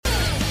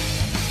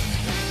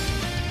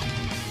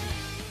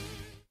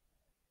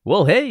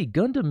Well, hey,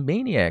 Gundam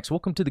Maniacs,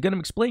 welcome to the Gundam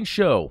Explained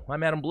show.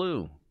 I'm Adam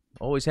Blue.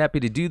 Always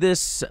happy to do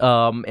this.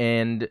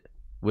 And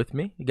with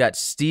me, you got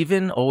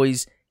Steven,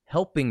 always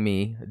helping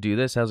me do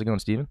this. How's it going,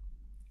 Steven?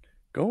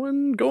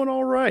 Going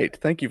all right.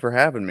 Thank you for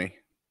having me.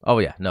 Oh,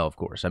 yeah, no, of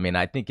course. I mean,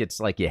 I think it's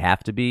like you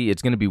have to be.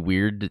 It's going to be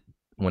weird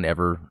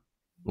whenever,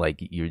 like,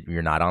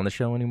 you're not on the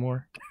show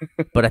anymore.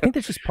 But I think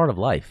that's just part of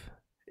life.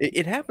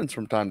 It happens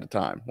from time to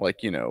time.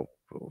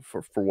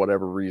 For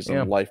whatever Yeah.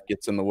 reason, life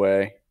gets in the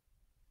way.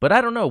 But I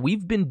don't know.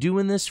 We've been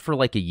doing this for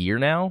like a year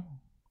now,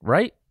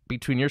 right?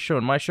 Between your show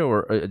and my show,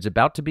 or it's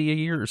about to be a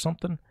year or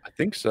something. I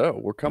think so.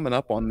 We're coming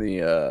up on the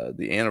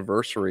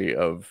anniversary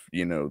of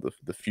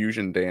the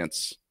fusion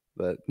dance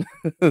that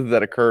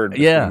that occurred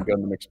Yeah.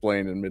 between Gundam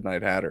Explained and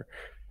Midnight Hatter.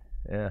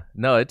 Yeah.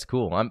 No, it's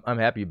cool. I'm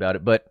happy about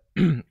it. But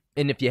and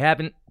if you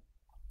haven't,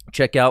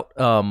 check out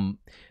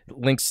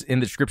links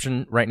in the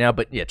description right now.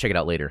 But yeah, check it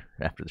out later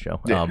after the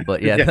show.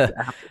 But yeah, Yes.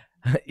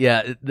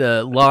 yeah,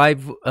 the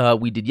live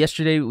we did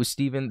yesterday with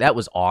Steven, that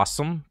was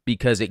awesome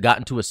because it got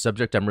into a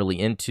subject I'm really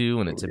into,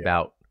 and it's Yeah.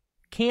 about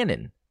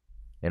canon.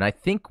 And I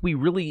think we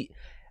were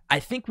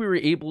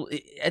able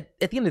at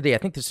the end of the day, I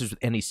think this is with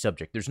any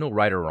subject. There's no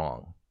right or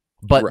wrong,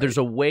 but Right. there's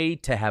a way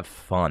to have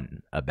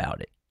fun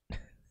about it.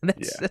 And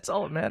Yeah. that's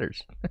all that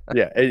matters.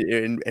 Yeah,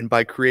 and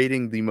by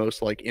creating the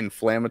most like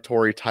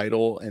inflammatory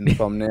title and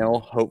thumbnail,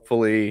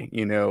 hopefully,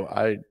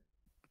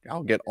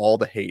 I'll get all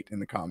the hate in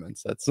the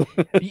comments. That's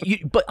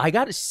But I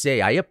got to say,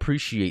 I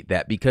appreciate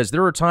that because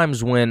there are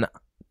times when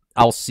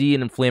I'll see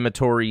an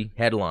inflammatory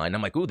headline.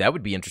 I'm like, "Ooh, that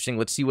would be interesting.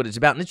 Let's see what it's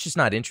about." And it's just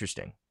not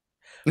interesting.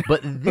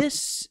 But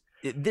this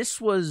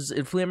was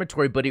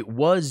inflammatory, but it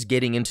was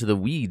getting into the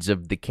weeds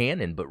of the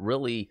canon. But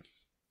really,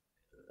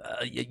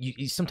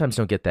 you sometimes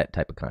don't get that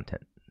type of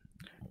content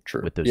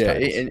true. with those Yeah,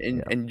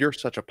 titles. and you're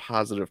such a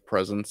positive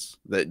presence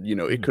that it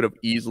Mhm. could have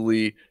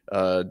easily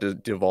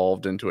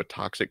devolved into a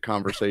toxic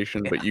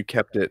conversation, but you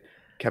kept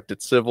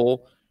it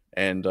civil,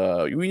 and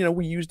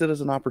we used it as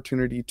an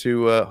opportunity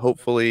to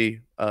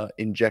hopefully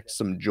inject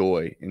some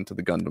joy into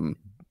the Gundam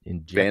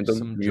Inject fandom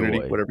some community,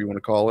 joy. whatever you want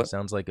to call it.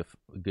 Sounds like a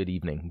good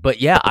evening. But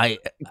yeah, I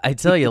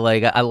tell you,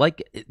 like I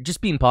like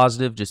just being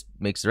positive. Just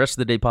makes the rest of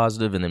the day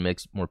positive, and then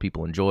makes more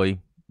people enjoy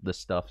this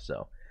stuff.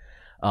 So,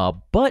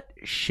 but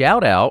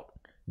shout out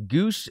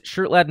Goose,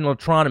 Shirtlad, and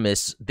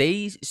Autonomous.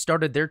 They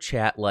started their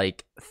chat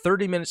like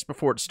 30 minutes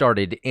before it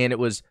started, and it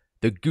was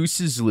the goose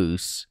is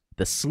loose,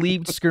 the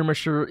sleeved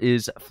skirmisher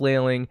is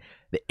flailing,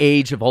 the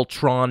age of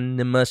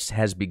Ultronymous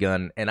has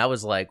begun, and I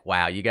was like,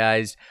 wow, you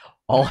guys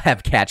all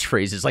have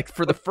catchphrases. Like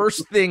for the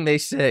first thing they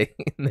say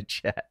in the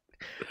chat.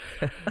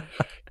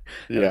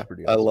 Yeah,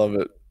 pretty I awesome. love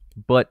it.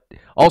 But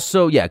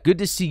also, yeah, good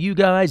to see you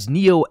guys.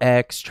 Neo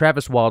X,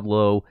 Travis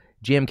Wadlow,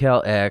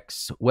 JamCal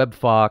X,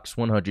 WebFox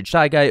 100,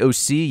 Shy Guy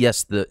OC.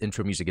 Yes, the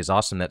intro music is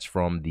awesome. That's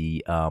from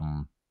the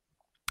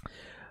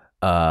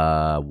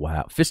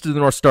wow, Fist of the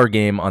North Star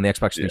game on the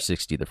Xbox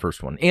 360, the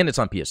first one, and it's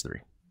on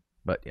PS3.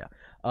 But yeah,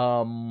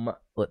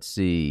 let's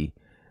see.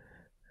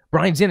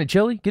 Brian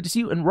Zanichelli, good to see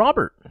you, and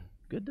Robert.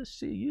 Good to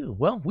see you.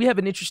 Well, we have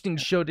an interesting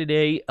show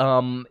today.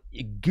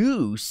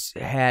 Goose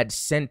had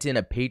sent in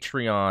a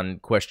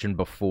Patreon question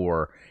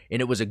before,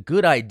 and it was a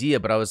good idea,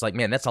 but I was like,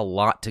 man, that's a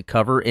lot to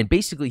cover. And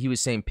basically, he was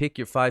saying, pick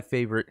your 5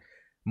 favorite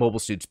mobile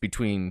suits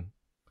between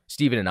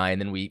Steven and I, and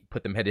then we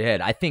put them head to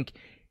head. I think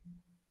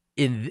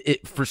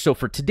for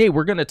today,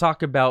 we're going to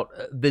talk about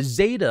the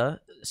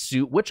Zeta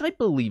suit, which I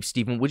believe,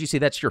 Steven, would you say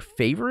that's your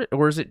favorite,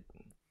 or is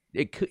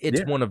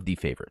it's one of the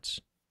favorites?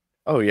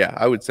 Oh yeah,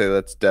 I would say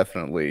that's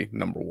definitely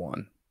number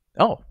one.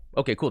 Oh,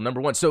 okay, cool.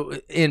 Number one. So,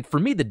 and for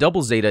me, the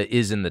double Zeta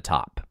is in the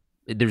top.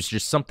 There's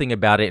just something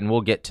about it, and we'll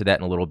get to that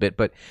in a little bit.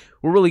 But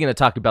we're really going to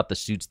talk about the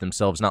suits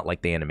themselves, not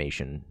like the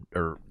animation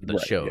or the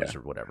Right, shows yeah.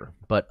 or whatever.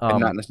 But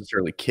And not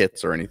necessarily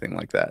kits or anything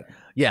like that.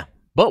 yeah,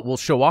 but we'll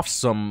show off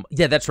some.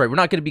 Yeah, that's right. We're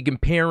not going to be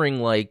comparing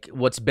like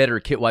what's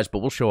better kit wise, but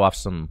we'll show off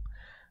some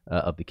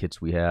of the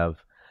kits we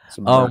have.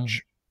 Some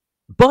merch.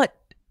 But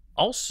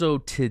also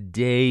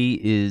today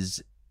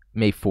is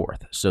May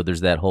 4th. So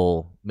there's that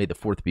whole May the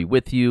 4th be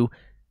with you.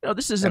 No,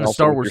 this isn't And a also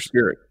Star with Wars. your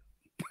spirit.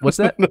 What's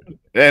that?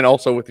 And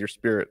also with your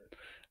spirit.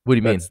 What do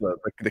you mean? That's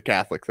the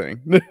Catholic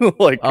thing.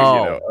 Like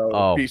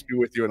peace be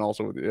with you and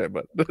also with you. Yeah,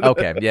 but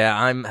Okay, yeah,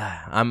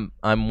 I'm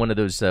one of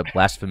those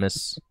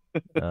blasphemous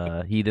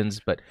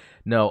heathens, but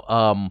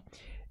no.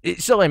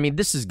 So I mean,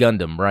 this is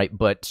Gundam, right?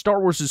 But Star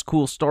Wars is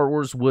cool. Star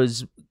Wars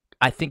was,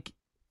 I think,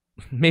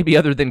 maybe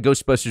other than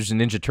Ghostbusters and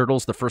Ninja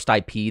Turtles, the first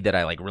IP that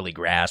I like really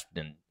grasped,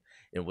 and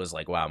it was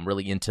like, wow, I'm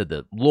really into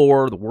the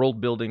lore, the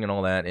world building, and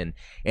all that. And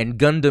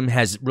Gundam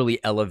has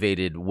really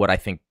elevated what I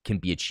think can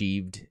be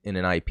achieved in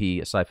an IP,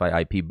 a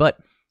sci-fi IP. But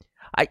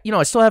I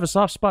still have a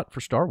soft spot for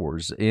Star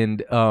Wars,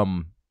 and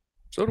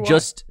so do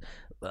just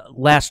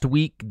last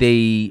week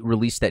they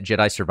released that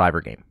Jedi Survivor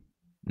game.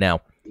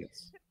 Now,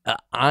 Yes.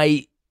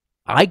 I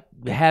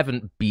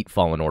haven't beat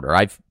Fallen Order.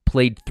 I've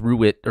played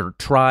through it or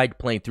tried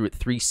playing through it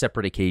 3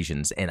 separate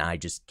occasions, and I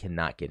just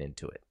cannot get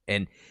into it.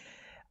 And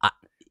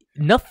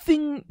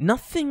nothing.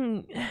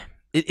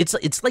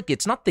 It's like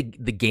it's not the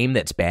game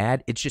that's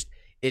bad. It's just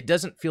it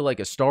doesn't feel like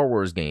a Star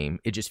Wars game.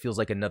 It just feels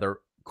like another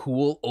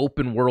cool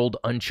open world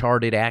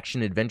Uncharted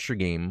action adventure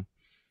game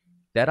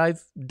that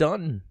I've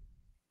done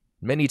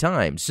many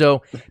times.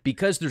 So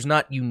because there's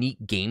not unique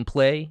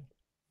gameplay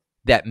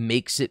that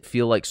makes it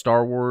feel like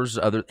Star Wars,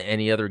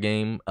 any other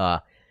game,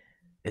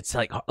 it's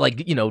like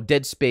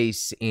Dead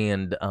Space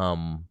and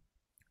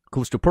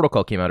Callisto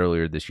Protocol came out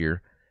earlier this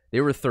year. They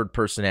were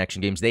third-person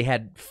action games. They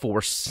had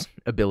force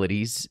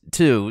abilities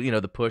too,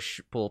 the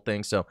push-pull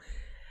thing. So,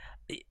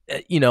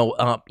 in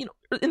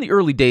the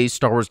early days,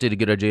 Star Wars did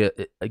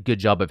a good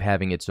job of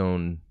having its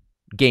own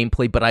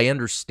gameplay. But I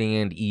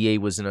understand EA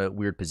was in a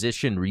weird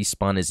position.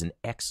 Respawn is an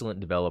excellent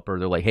developer.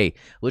 They're like, hey,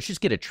 let's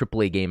just get a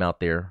AAA game out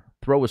there,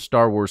 throw a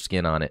Star Wars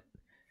skin on it.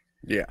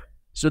 Yeah.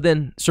 So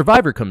then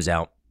Survivor comes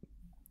out,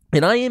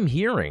 and I am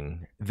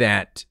hearing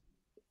that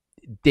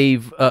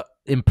they've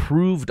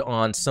improved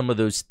on some of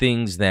those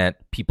things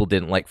that people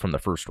didn't like from the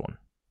first one.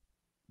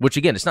 Which,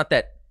 again, it's not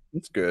that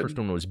it's good. The first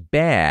one was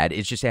bad.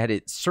 It's just it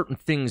had certain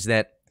things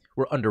that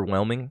were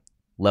underwhelming,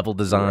 level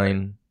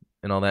design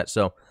and all that.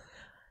 So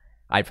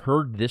I've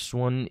heard this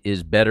one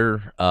is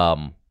better.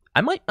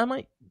 I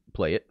might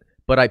play it,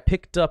 but I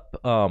picked up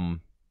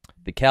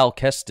the Cal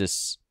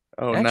Kestis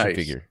action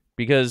figure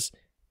because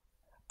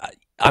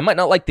I might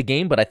not like the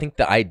game, but I think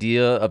the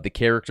idea of the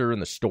character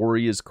and the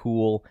story is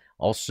cool.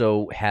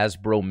 Also,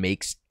 Hasbro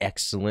makes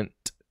excellent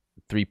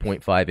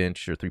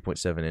 3.5-inch or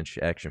 3.7-inch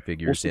action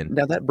figures. Well,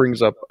 now that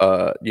brings up,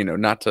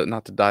 not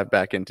to dive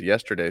back into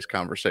yesterday's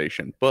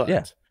conversation,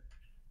 but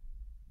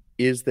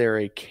is there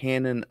a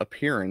canon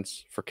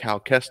appearance for Cal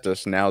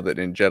Kestis now that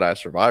in Jedi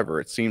Survivor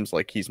it seems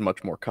like he's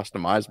much more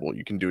customizable?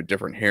 You can do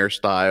different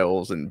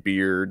hairstyles and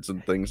beards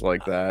and things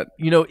like that.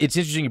 It's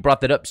interesting you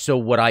brought that up. So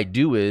what I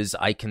do is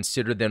I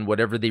consider then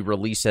whatever they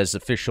release as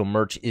official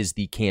merch is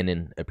the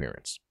canon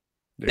appearance.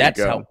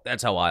 That's how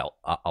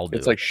I'll do it.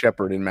 It's like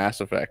Shepard in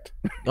Mass Effect.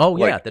 Oh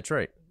yeah, that's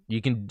right.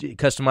 You can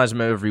customize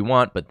them however you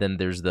want, but then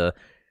there's the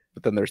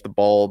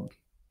bald.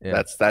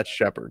 Yeah. That's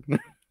Shepard.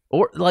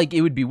 Or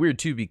it would be weird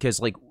too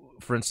because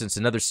for instance,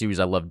 another series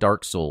I love,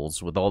 Dark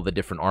Souls, with all the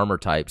different armor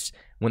types.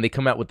 When they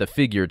come out with the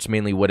figure, it's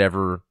mainly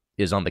whatever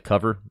is on the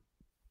cover.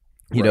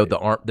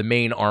 The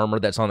main armor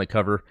that's on the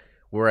cover.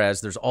 Whereas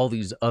there's all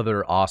these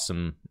other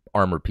awesome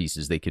armor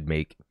pieces they could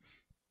make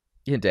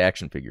into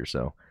action figures.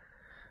 So.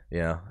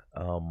 Yeah,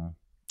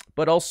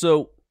 but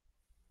also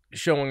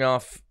showing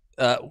off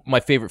my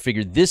favorite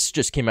figure. This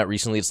just came out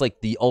recently. It's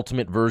like the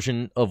ultimate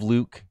version of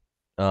Luke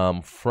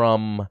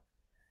from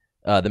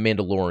The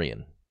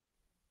Mandalorian.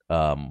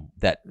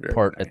 That Very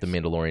part nice. at The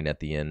Mandalorian at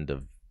the end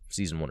of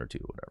season 1 or 2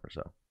 or whatever.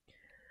 So,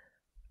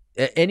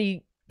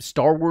 any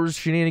Star Wars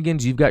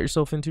shenanigans you've got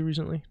yourself into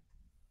recently?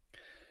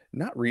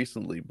 Not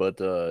recently, but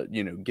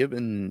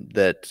given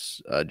that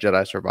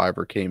Jedi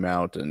Survivor came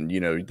out, and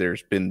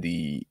there's been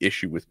the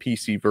issue with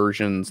PC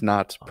versions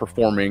not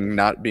performing,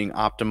 not being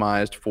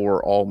optimized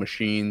for all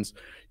machines.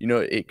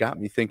 It got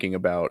me thinking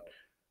about,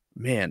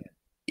 man,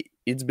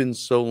 it's been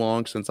so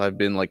long since I've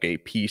been like a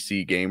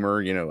PC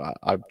gamer.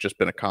 I've just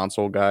been a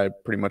console guy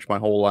pretty much my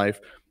whole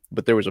life.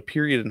 But there was a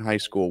period in high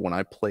school when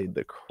I played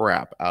the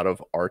crap out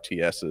of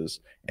RTSs,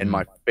 and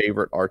my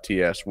favorite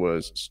RTS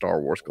was Star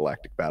Wars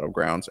Galactic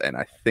Battlegrounds, and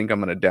I think I'm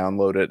going to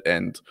download it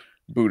and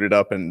boot it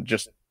up and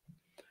just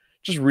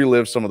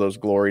relive some of those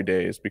glory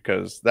days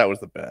because that was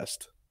the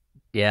best.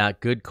 Yeah,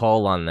 good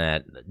call on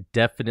that.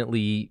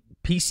 Definitely,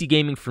 PC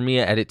gaming for me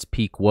at its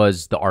peak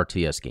was the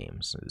RTS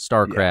games.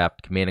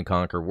 StarCraft, Command &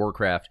 Conquer,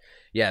 Warcraft.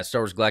 Yeah,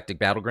 Star Wars Galactic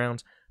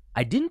Battlegrounds.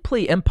 I didn't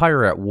play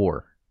Empire at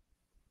War.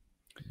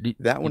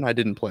 That one I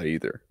didn't play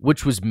either.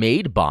 Which was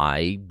made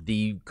by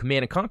the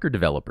Command & Conquer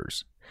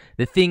developers.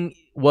 The thing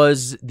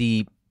was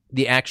the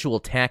actual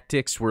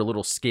tactics were a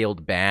little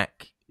scaled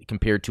back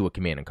compared to a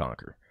Command &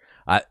 Conquer.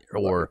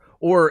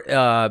 Or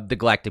the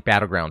Galactic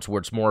Battlegrounds, where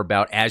it's more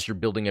about as you're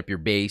building up your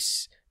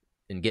base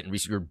and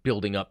you're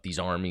building up these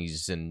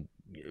armies. And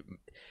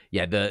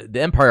the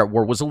Empire at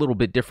War was a little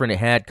bit different. It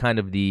had kind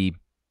of the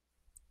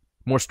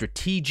more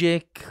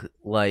strategic,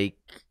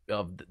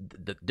 of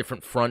the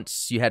different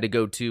fronts you had to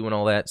go to and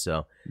all that.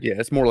 So yeah,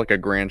 it's more like a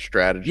grand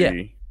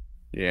strategy.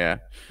 Yeah.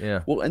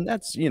 Well, and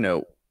that's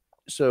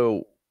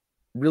so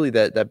really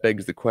that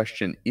begs the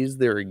question: is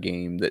there a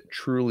game that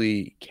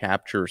truly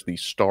captures the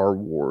Star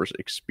Wars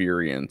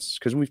experience?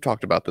 Because we've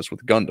talked about this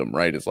with Gundam,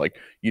 right? It's like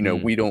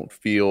we don't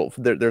feel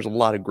there's a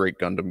lot of great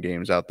Gundam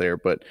games out there,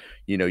 but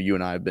you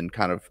and I have been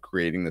kind of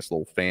creating this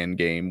little fan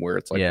game where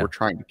it's like we're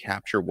trying to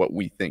capture what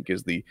we think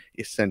is the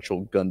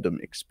essential Gundam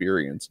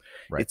experience.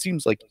 Right. It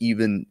seems like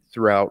even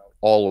throughout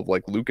all of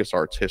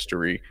LucasArts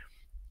history,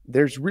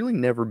 there's really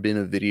never been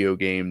a video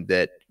game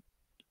that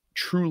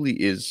truly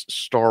is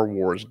Star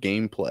Wars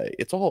gameplay.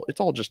 It's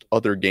all just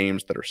other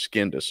games that are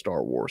skinned as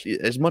Star Wars.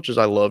 As much as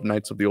I love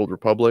Knights of the Old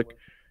Republic,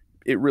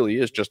 it really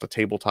is just a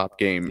tabletop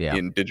game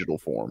in digital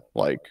form.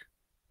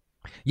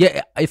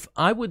 If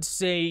I would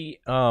say,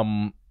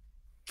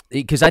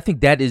 because I think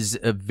that is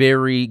a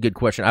very good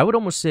question. I would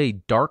almost say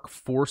Dark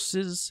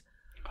Forces,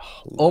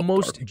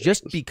 almost Dark Forces.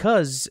 Just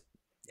because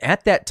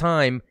at that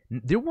time,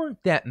 there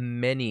weren't that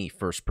many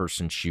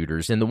first-person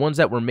shooters, and the ones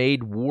that were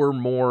made were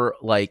more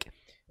like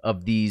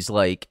of these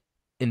like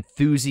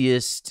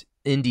enthusiast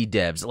indie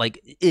devs, like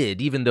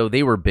id. Even though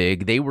they were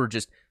big, they were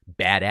just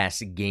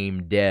badass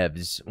game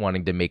devs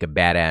wanting to make a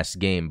badass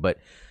game. But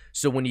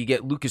so when you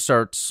get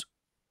LucasArts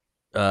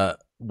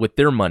with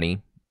their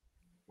money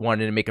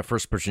wanting to make a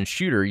first-person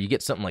shooter, you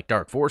get something like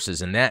Dark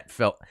Forces, and that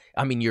felt.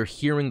 I mean, you're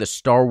hearing the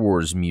Star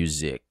Wars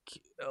music,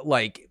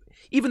 like.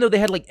 Even though they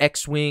had like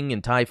X-Wing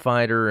and TIE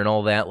Fighter and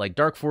all that, like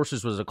Dark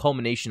Forces was a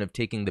culmination of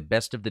taking the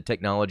best of the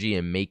technology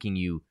and making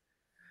you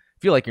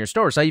feel like you're in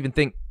Star Wars. I even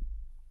think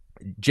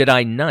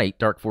Jedi Knight,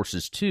 Dark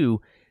Forces 2,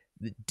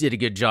 did a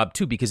good job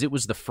too, because it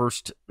was the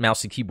first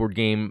mouse and keyboard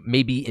game,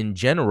 maybe in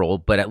general,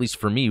 but at least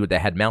for me,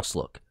 that had mouse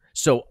look.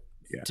 So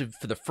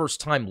for the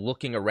first time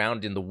looking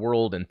around in the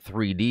world in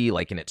 3D,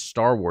 like in its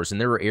Star Wars, and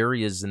there are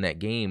areas in that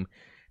game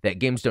that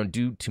games don't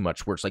do too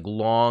much, where it's like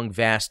long,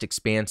 vast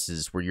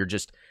expanses where you're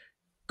just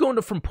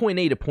going from point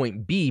A to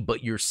point B,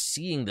 but you're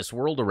seeing this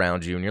world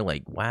around you, and you're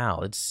like,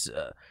 wow, it's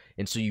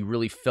and so you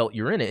really felt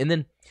you're in it. And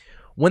then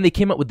when they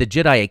came up with the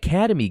Jedi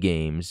Academy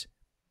games,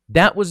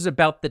 that was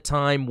about the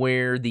time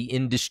where the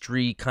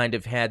industry kind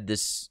of had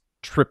this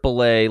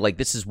AAA, like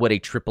this is what a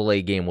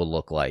AAA game will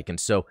look like. And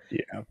so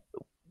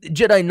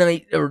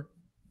Jedi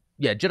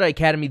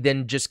Academy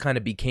then just kind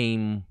of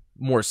became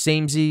more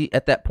samey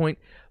at that point.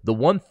 The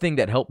one thing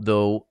that helped,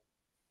 though,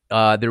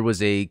 there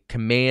was a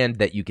command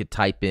that you could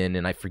type in,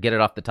 and I forget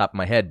it off the top of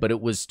my head, but it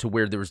was to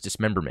where there was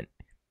dismemberment.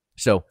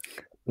 So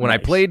when I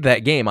played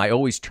that game, I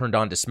always turned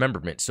on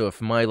dismemberment. So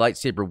if my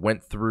lightsaber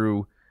went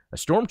through a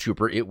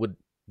stormtrooper, it would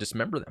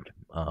dismember them,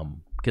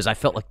 because I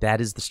felt like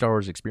that is the Star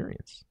Wars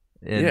experience.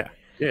 And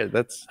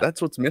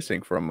that's what's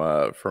missing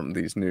from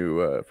these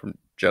new from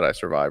Jedi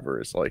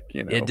Survivor, is like,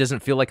 you know, it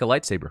doesn't feel like a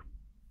lightsaber.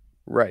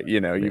 Right, you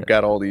know, you've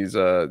got all these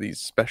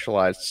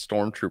specialized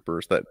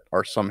stormtroopers that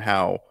are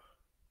somehow,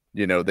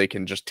 you know, they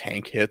can just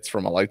tank hits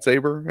from a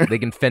lightsaber. They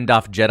can fend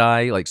off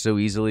Jedi like so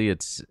easily.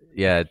 And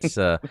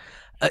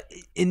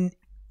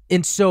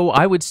so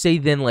I would say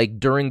then, like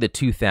during the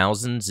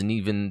 2000s and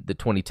even the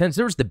 2010s,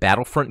 there was the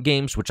Battlefront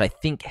games, which I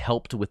think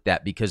helped with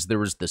that, because there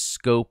was the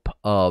scope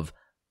of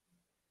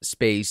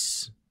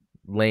space,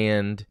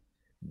 land.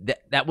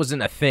 That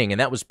wasn't a thing, and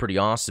that was pretty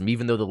awesome,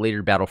 even though the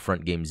later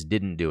Battlefront games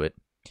didn't do it.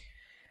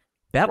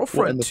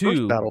 Battlefront 2,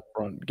 first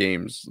Battlefront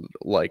games,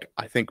 like,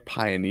 I think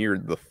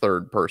pioneered the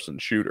third-person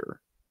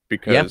shooter,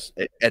 because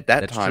at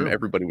that time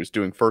everybody was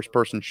doing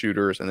first-person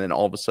shooters, and then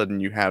all of a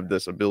sudden you have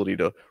this ability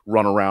to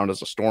run around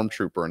as a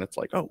stormtrooper, and it's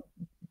like, oh,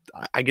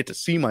 I get to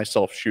see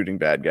myself shooting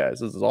bad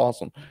guys. This is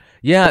awesome.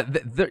 Yeah,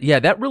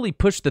 that really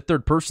pushed the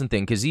third-person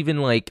thing, because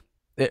even like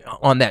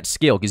on that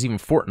scale, because even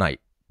Fortnite,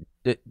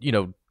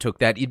 took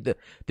that.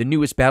 The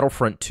newest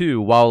Battlefront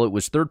 2, while it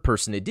was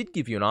third-person, it did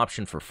give you an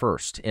option for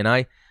first, and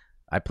I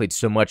played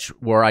so much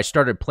where I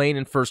started playing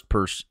in first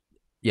person.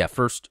 Yeah,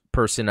 first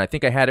person. I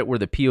think I had it where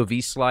the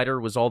POV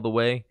slider was all the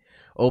way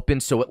open,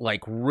 so it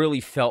like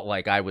really felt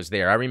like I was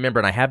there. I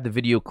remember, and I have the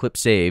video clip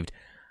saved.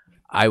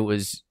 I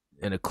was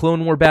in a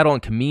Clone War battle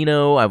on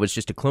Kamino. I was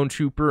just a clone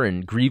trooper,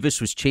 and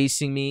Grievous was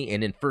chasing me.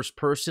 And in first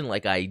person,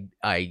 like I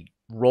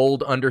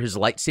rolled under his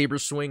lightsaber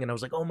swing, and I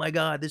was like, "Oh my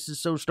god, this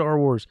is so Star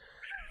Wars."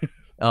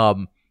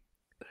 That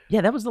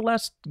was the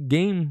last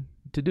game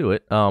to do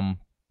it.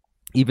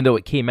 Even though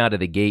it came out of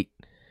the gate,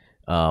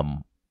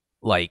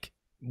 like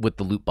with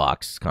the loot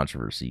box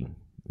controversy,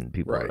 and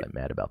people are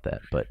mad about that.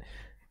 But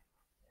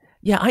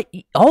yeah,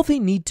 all they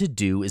need to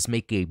do is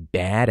make a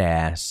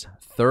badass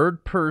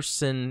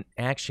third-person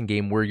action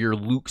game where you're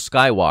Luke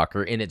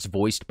Skywalker and it's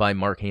voiced by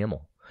Mark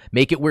Hamill.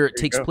 Make it where it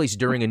takes place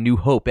during A New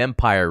Hope,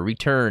 Empire,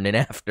 Return, and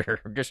after.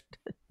 Just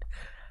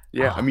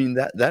I mean,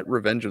 that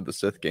Revenge of the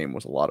Sith game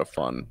was a lot of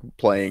fun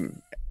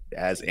playing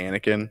as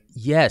Anakin.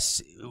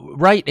 Yes,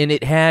 right, and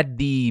it had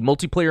the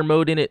multiplayer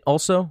mode in it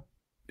also.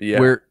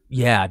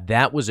 Yeah,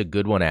 that was a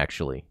good one,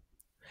 actually.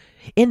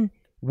 And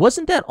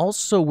wasn't that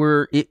also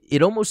where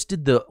it almost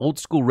did the old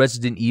school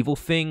Resident Evil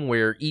thing,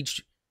 where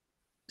each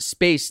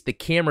space the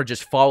camera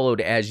just followed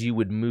as you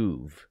would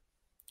move?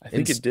 I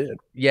think it did.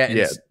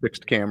 Yeah,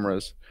 fixed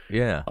cameras.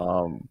 Yeah.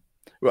 Well,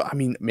 I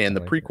mean, man,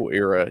 the prequel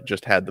era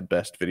just had the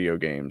best video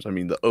games. I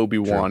mean, the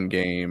Obi-Wan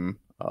game.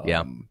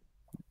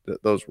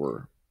 Those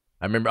were.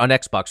 I remember on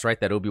Xbox, right?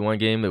 That Obi-Wan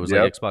game that was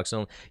like Xbox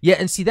only. Yeah,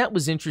 and see, that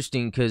was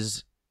interesting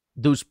because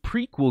those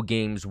prequel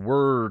games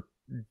were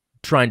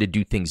trying to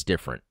do things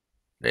different.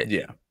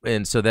 Yeah.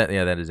 And so that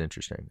is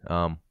interesting.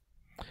 And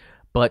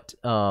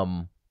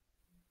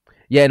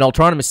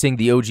Ultronymous saying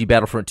the OG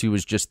Battlefront 2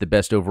 was just the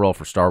best overall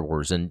for Star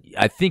Wars, and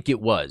I think it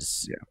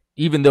was. Yeah.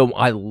 Even though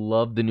I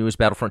love the newest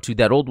Battlefront 2,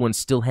 that old one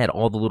still had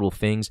all the little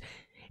things.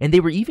 And they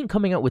were even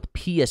coming out with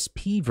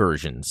PSP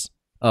versions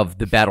of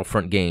the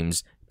Battlefront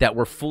games that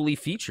were fully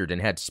featured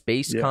and had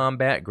space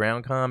combat,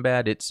 ground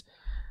combat.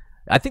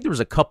 I think there was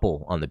a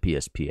couple on the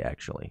PSP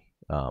actually.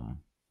 Those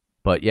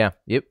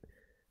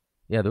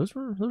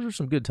were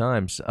some good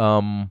times.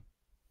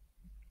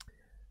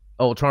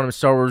 Oh, Ultron,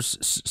 Star Wars,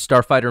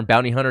 Starfighter, and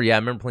Bounty Hunter. Yeah, I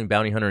remember playing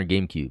Bounty Hunter and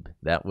GameCube.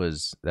 That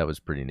was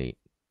pretty neat.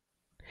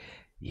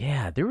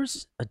 Yeah, there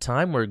was a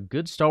time where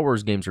good Star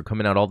Wars games were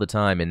coming out all the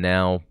time, and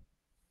now,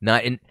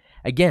 not. And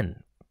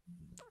again,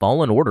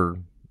 Fallen Order,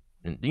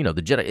 the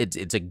Jedi.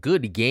 It's a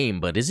good game,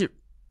 but is it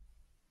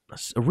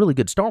a really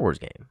good Star Wars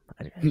game?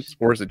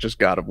 Or is it just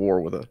God of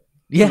War with a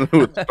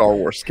with Star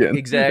Wars skin?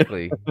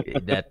 Exactly.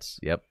 That's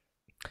yep.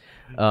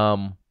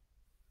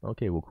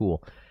 Okay. Well,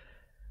 cool.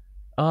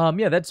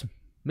 Yeah, that's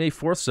May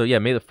 4th. So yeah,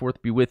 May the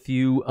 4th be with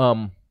you.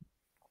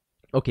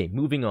 Okay,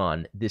 moving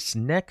on. This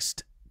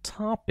next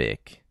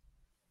topic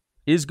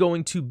is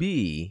going to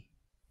be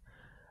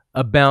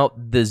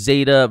about the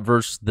Zeta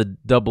versus the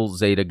double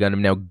Zeta Gundam.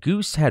 Now,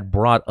 Goose had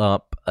brought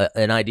up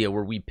an idea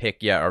where we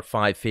pick, our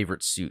 5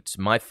 favorite suits.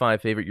 My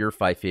 5 favorite, your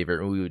 5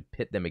 favorite, and we would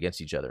pit them against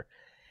each other.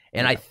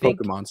 And I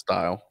think Pokemon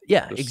style.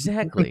 Yeah,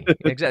 exactly.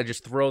 Exactly.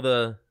 Just throw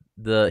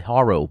the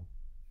Haro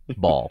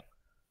ball.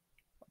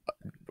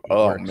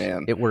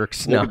 Man, it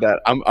works. Look at that!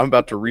 I'm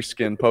about to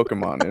reskin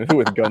Pokemon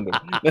with Gundam.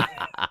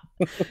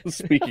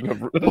 Speaking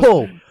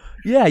of,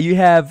 yeah, you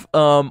have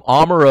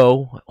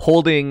Amuro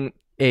holding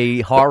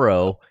a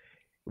Haro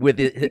with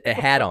a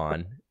hat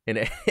on,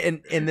 and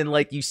then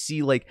like you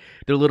see like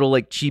their little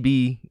like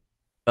chibi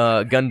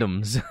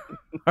Gundams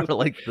are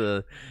like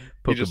the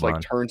Pokemon. He just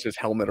like turns his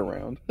helmet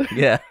around.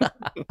 Yeah.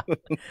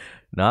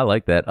 No, I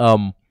like that.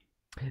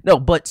 No,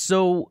 but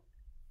so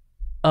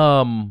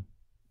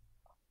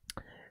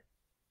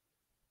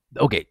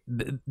okay,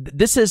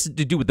 this has to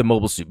do with the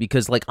mobile suit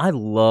because, like, I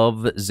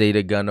love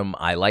Zeta Gundam.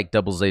 I like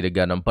Double Zeta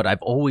Gundam, but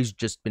I've always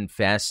just been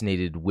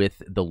fascinated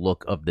with the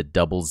look of the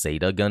Double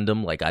Zeta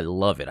Gundam. Like, I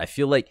love it. I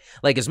feel like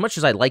as much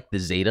as I like the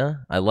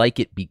Zeta, I like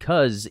it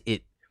because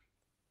it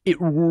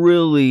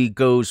really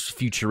goes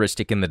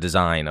futuristic in the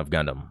design of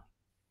Gundam.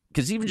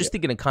 Because even just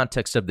thinking in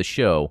context of the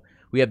show,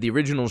 we have the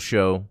original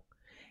show,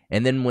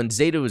 and then when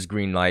Zeta was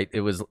greenlit,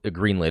 it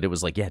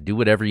was like, yeah, do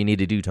whatever you need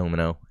to do,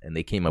 Tomino, and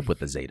they came up with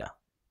the Zeta.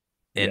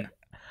 And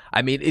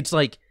I mean, it's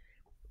like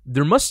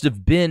there must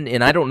have been,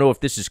 and I don't know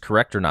if this is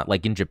correct or not,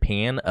 like in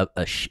Japan,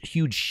 a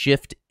huge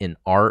shift in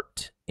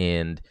art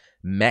and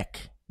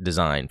mech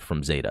design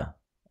from Zeta,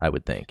 I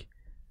would think.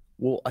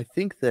 Well, I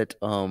think that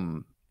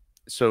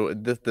so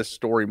this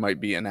story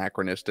might be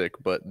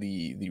anachronistic, but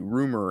the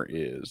rumor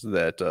is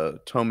that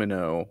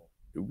Tomino,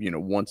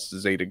 once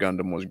Zeta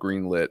Gundam was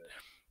greenlit,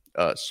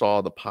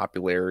 saw the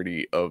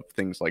popularity of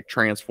things like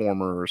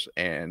Transformers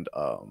and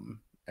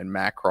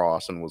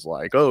Macross and was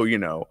like, oh,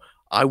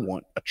 I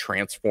want a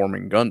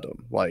transforming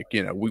Gundam. Like,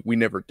 we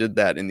never did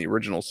that in the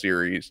original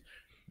series.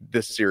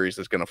 This series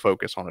is going to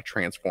focus on a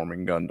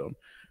transforming Gundam.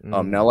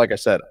 Now, like I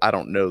said, I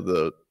don't know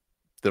the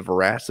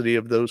veracity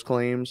of those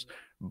claims,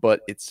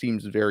 but it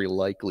seems very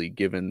likely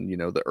given,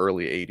 the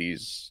early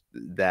 80s,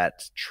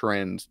 that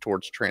trend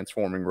towards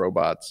transforming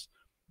robots,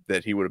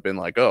 that he would have been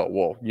like, oh,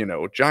 well,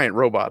 giant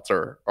robots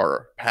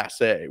are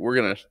passe. We're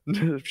going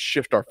to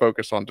shift our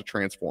focus onto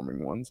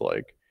transforming ones.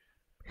 Like,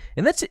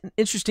 and that's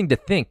interesting to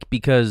think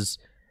because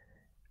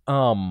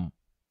when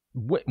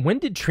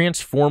did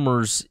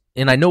Transformers,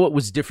 and I know it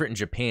was different in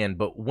Japan,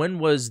 but when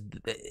was,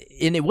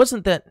 and it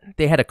wasn't that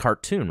they had a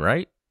cartoon,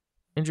 right,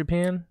 in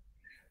Japan?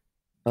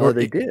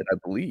 They did, I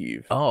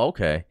believe. Oh,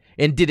 okay.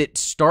 And did it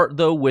start,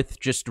 though, with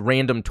just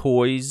random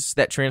toys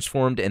that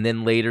transformed, and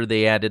then later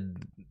they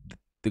added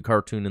the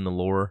cartoon in the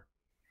lore?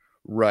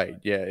 Right,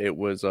 yeah, it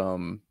was,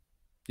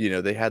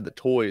 they had the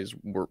toys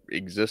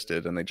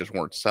existed and they just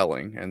weren't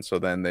selling, and so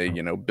then they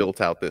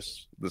built out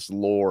this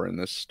lore and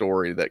this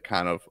story that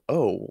kind of,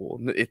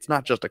 it's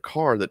not just a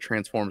car that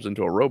transforms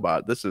into a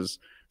robot, this is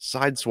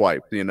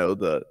Sideswipe,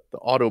 the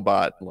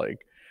Autobot,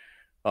 like,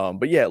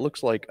 but yeah, it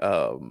looks like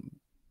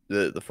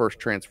the first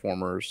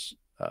Transformers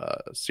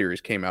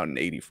series came out in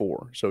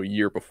 '84, so a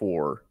year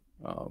before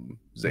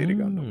Zeta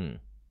Gundam.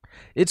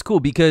 It's cool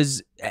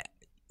because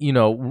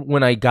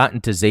when I got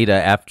into Zeta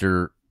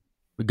after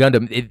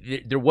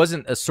Gundam, there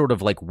wasn't a sort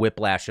of like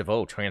whiplash of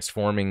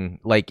transforming.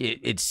 Like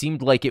it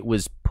seemed like it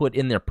was put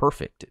in there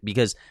perfect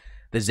because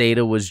the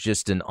Zeta was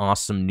just an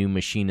awesome new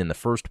machine in the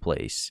first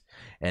place,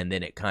 and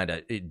then it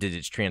did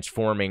its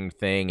transforming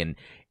thing,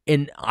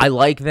 and I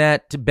like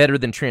that better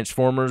than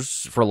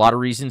Transformers for a lot of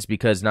reasons,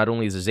 because not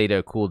only is the Zeta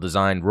a cool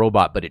designed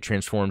robot, but it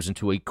transforms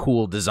into a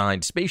cool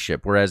designed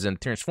spaceship, whereas in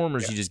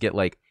Transformers you just get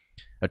like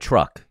a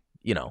truck,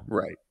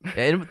 Right.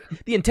 And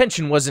the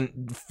intention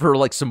wasn't for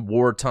like some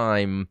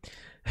wartime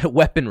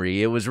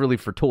weaponry, it was really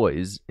for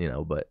toys,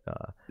 but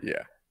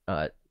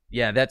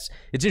it's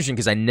interesting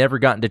because I never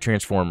got into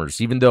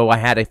Transformers, even though I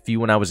had a few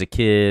when I was a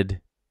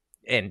kid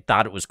and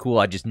thought it was cool.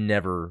 It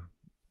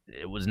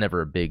was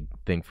never a big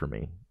thing for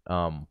me.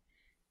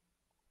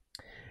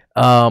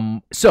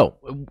 So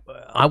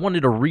I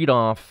wanted to read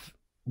off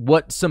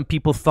what some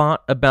people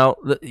thought about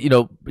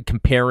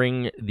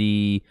comparing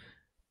the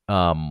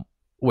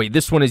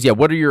this one is,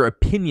 what are your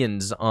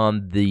opinions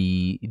on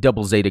the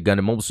Double Zeta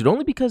Gundam Mobile Suit?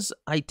 Only because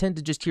I tend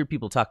to just hear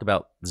people talk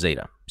about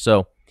Zeta.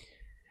 So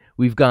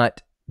we've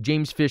got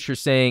James Fisher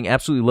saying,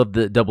 absolutely love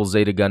the Double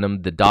Zeta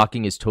Gundam. The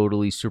docking is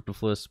totally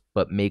superfluous,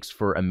 but makes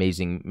for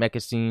amazing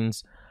mecha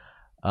scenes.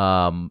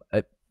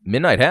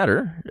 Midnight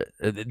Hatter,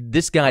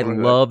 this guy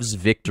loves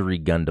Victory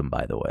Gundam,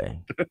 by the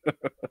way.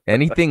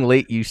 Anything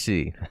late you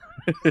see.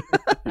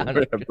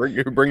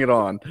 Bring it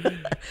on.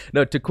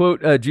 No, to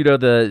quote Judo,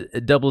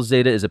 the Double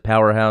Zeta is a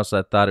powerhouse.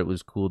 I thought it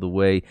was cool the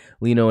way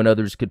Lino and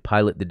others could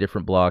pilot the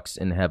different blocks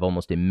and have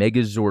almost a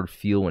Megazord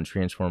feel when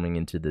transforming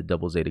into the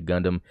Double Zeta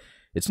Gundam.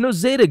 It's no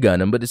Zeta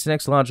Gundam, but it's the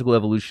next logical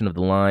evolution of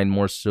the line,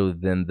 more so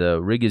than the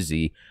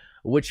Rigazi,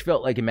 which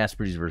felt like a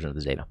mass-produced version of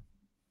the Zeta.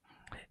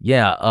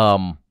 Yeah,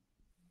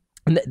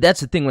 and that's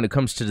the thing when it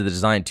comes to the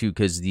design, too,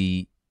 because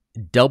the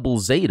Double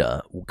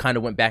Zeta kind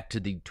of went back to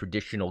the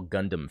traditional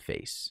Gundam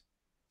face.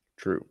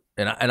 True.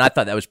 And I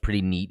thought that was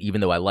pretty neat,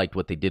 even though I liked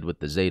what they did with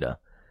the Zeta.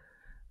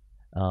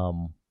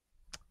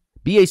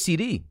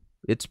 BACD,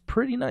 it's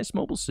pretty nice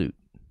mobile suit.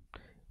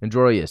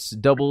 Androius,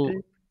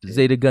 Double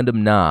Zeta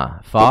Gundam, nah.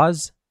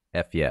 Faz,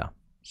 F yeah.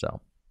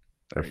 So,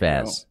 or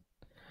Faz.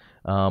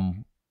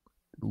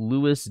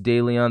 Louis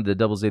DeLeon, the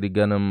Double Zeta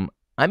Gundam.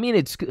 I mean,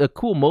 it's a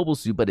cool mobile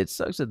suit, but it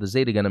sucks that the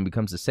Zeta Gundam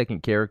becomes the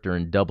second character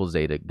in Double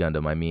Zeta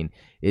Gundam. I mean,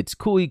 it's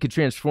cool you could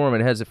transform.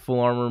 It has a full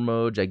armor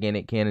mode,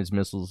 gigantic cannons,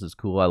 missiles is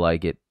cool. I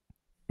like it.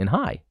 And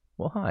hi.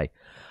 Well, hi.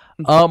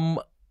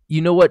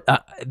 You know what?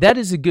 That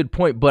is a good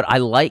point, but I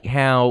like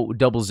how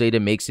Double Zeta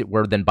makes it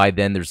where then by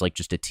then there's like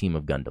just a team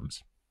of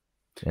Gundams.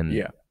 And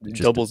yeah,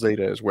 Double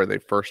Zeta is where they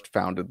first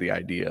founded the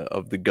idea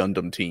of the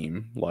Gundam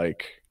team,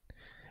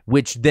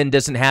 which then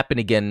doesn't happen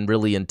again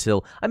really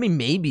until, I mean,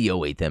 maybe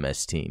 08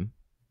 MS Team.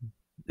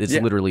 It's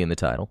literally in the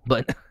title,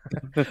 but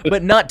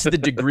but not to the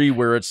degree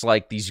where it's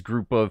like these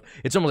group of,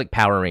 it's almost like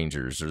Power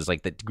Rangers, or it's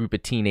like the group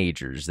of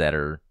teenagers that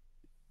are,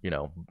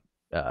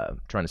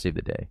 trying to save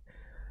the day.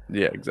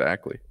 Yeah,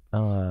 exactly.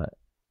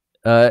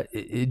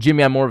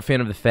 Jimmy, I'm more of a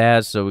fan of the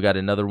Faz, so we got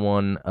another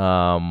one.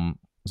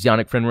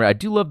 Zionic Friendware. I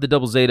do love the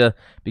Double Zeta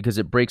because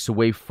it breaks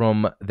away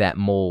from that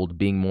mold,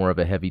 being more of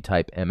a heavy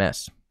type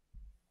MS.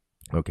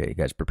 Okay, you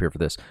guys prepare for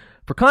this.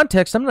 For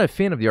context, I'm not a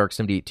fan of the ARC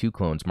 78-2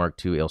 clones, Mark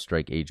II,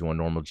 Ailstrike, Age 1,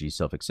 Normal G,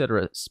 Self,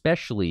 etc.,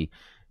 especially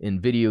in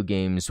video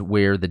games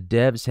where the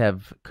devs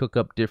have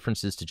cook-up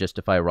differences to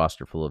justify a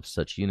roster full of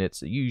such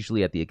units,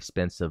 usually at the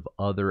expense of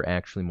other,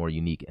 actually more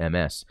unique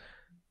MS.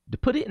 To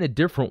put it in a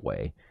different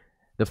way,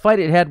 the fight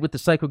it had with the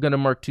Psycho Gundam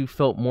Mark II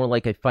felt more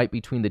like a fight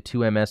between the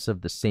two MS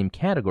of the same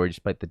category,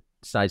 despite the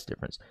size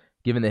difference.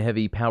 Given the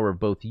heavy power of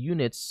both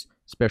units,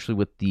 especially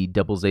with the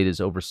Double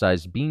Zeta's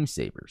oversized beam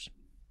sabers.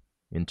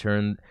 In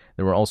turn,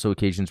 there were also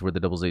occasions where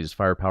the Double Zeta's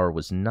firepower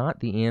was not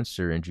the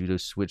answer, and Judo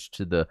switched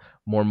to the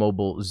more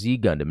mobile Z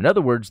Gundam. In other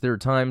words, there are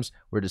times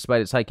where,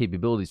 despite its high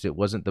capabilities, it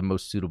wasn't the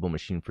most suitable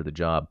machine for the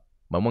job.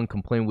 My one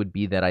complaint would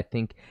be that I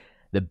think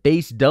the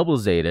base Double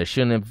Zeta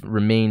shouldn't have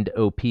remained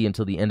OP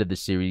until the end of the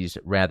series,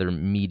 rather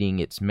meeting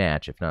its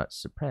match, if not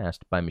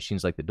surpassed, by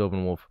machines like the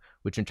Dovenwolf,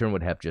 which in turn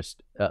would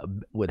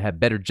have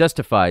better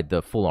justified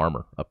the full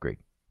armor upgrade.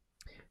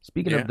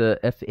 Speaking of the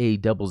FA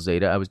Double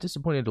Zeta, I was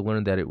disappointed to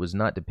learn that it was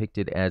not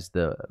depicted as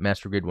the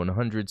Master Grade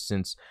 100,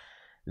 since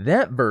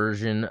that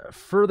version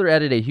further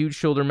added a huge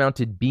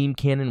shoulder-mounted beam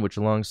cannon, which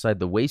alongside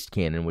the waist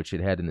cannon, which it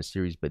had in the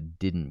series but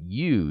didn't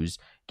use,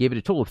 gave it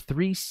a total of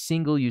 3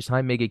 single-use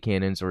high mega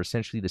cannons, or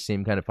essentially the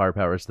same kind of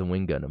firepower as the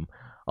Wing Gundam.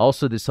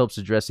 Also, this helps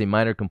address a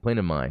minor complaint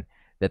of mine,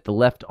 that the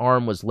left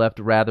arm was left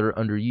rather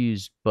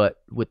underused,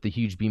 but with the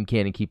huge beam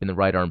cannon keeping the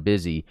right arm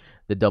busy,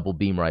 the double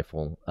beam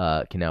rifle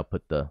can now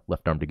put the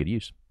left arm to good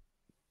use.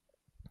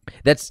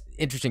 That's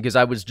interesting because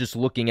I was just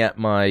looking at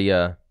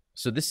my.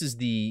 So this is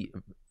the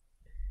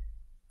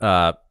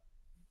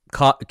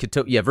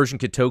version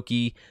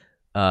Katoki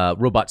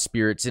Robot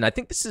Spirits, and I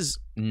think this is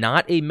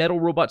not a metal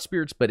Robot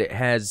Spirits, but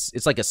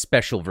it's like a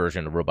special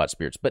version of Robot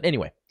Spirits. But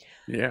anyway,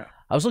 yeah,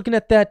 I was looking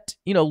at that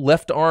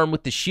left arm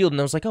with the shield,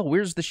 and I was like, oh,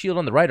 where's the shield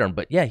on the right arm?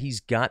 But yeah,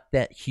 he's got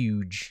that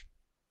huge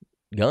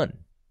gun.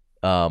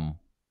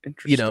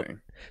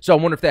 Interesting. So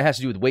I wonder if that has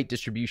to do with weight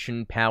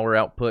distribution, power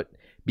output,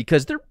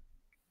 because they're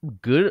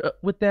good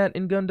with that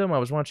in Gundam. I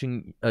was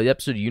watching an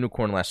episode of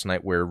Unicorn last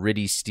night where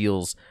Riddy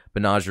steals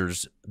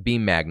Banagher's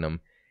beam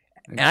magnum,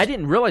 and I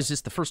didn't realize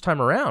this the first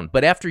time around,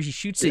 but after he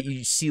shoots it,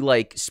 you see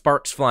like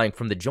sparks flying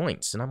from the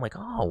joints, and I'm like,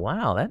 oh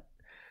wow, that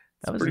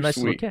was a nice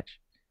little catch.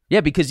 Yeah,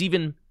 because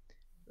even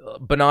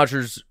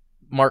Banagher's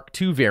Mark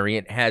II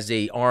variant has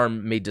a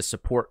arm made to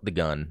support the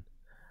gun,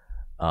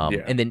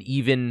 and then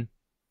even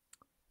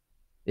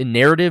in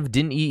narrative,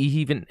 didn't he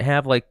even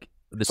have like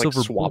the silver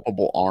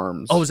swappable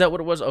arms? Oh, is that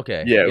what it was?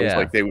 Okay. Yeah, it was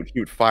like he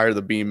would fire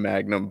the beam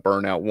magnum,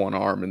 burn out one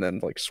arm, and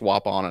then like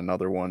swap on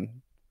another one.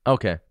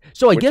 Okay.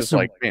 So I guess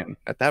man,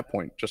 at that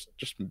point, just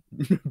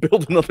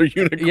build another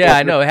unicorn. Yeah,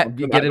 I know.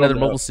 Get another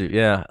mobile suit.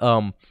 Yeah.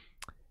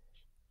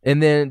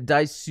 And then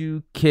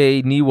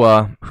Daisuke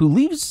Niwa, who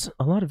leaves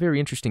a lot of very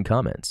interesting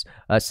comments,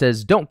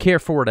 says, "Don't care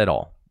for it at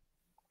all."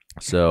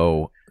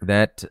 So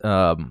that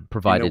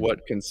provided. You know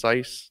what?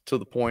 Concise, to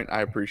the point.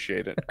 I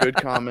appreciate it. Good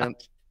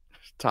comment.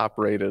 Top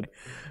rated.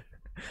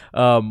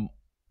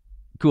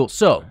 Cool.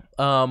 So,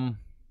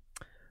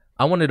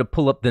 I wanted to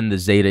pull up then the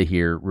Zeta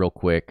here real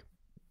quick.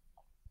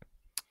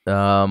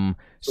 So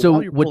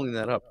while you're pulling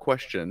that up,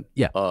 question.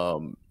 Yeah.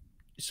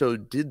 So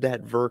did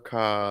that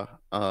Verka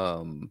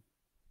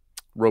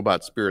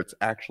robot spirits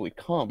actually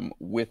come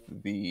with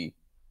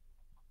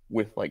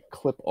like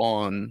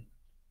clip-on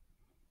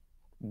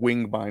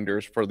wing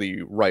binders for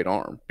the right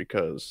arm?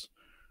 Because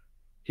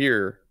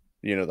here,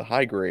 the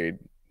high grade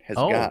has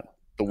got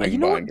the wing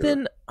binder.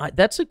 Then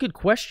that's a good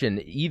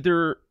question.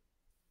 Either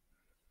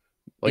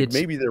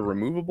maybe they're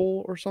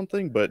removable or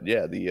something, but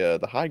yeah,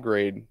 the high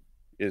grade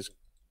is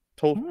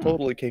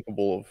totally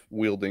capable of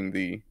wielding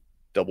the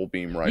double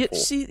beam rifle. Yeah,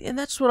 see, and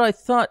that's what I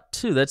thought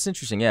too. That's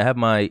interesting. Yeah, I have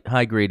my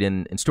high grade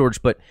in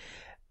storage, but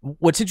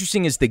what's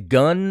interesting is the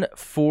gun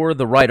for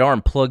the right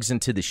arm plugs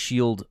into the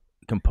shield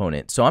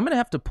component. So I'm gonna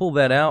have to pull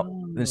that out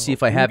and see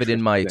if I have it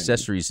in my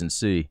accessories and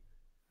see.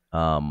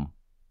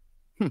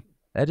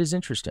 That is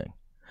interesting.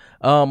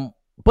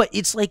 But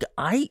it's like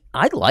I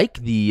like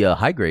the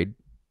high grade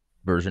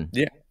version.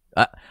 Yeah.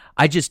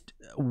 I just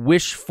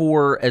wish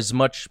for as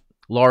much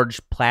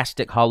large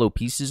plastic hollow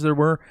pieces there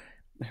were.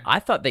 I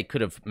thought they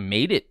could have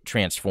made it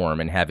transform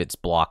and have its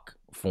block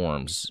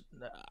forms.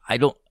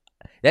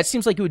 That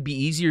seems like it would be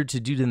easier to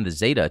do than the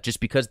Zeta, just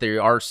because they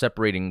are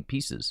separating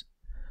pieces.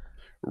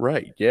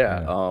 Right,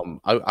 yeah.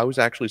 I was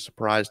actually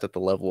surprised at the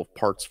level of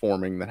parts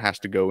forming that has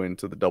to go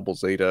into the double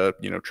Zeta,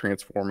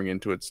 transforming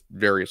into its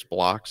various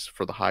blocks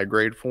for the high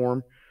grade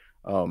form.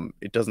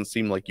 It doesn't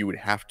seem like you would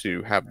have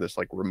to have this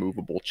like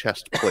removable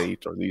chest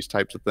plate or these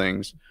types of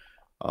things.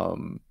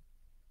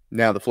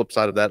 Now, the flip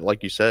side of that,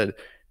 like you said,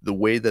 the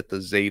way that the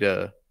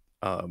Zeta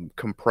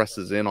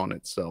compresses in on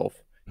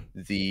itself,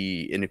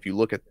 and if you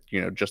look at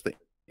just the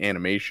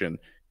animation,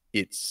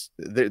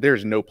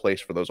 there's no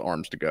place for those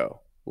arms to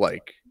go.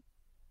 Like,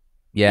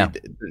 yeah,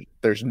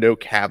 there's no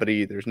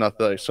cavity, there's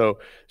nothing. So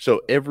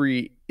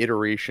every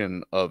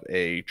iteration of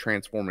a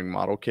transforming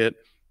model kit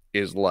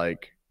is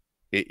like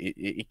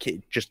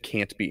it just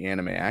can't be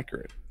anime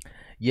accurate.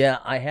 Yeah,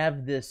 I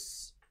have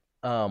this.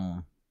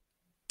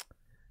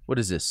 What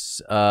is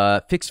this?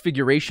 Fixed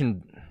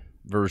figuration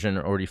version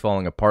already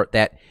falling apart.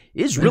 That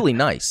is really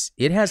nice.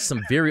 It has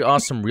some very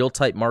awesome real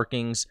type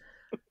markings,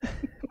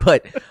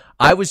 but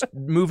I was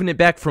moving it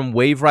back from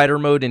Wave Rider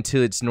mode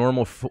into its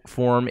normal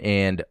form,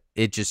 and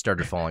it just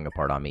started falling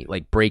apart on me,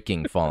 like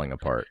breaking, falling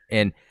apart.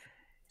 And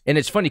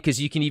it's funny because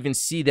you can even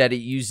see that it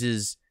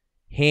uses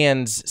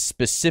hands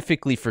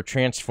specifically for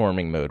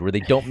transforming mode, where they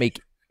don't make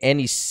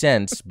any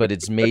sense, but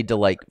it's made to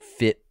like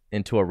fit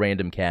into a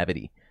random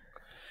cavity.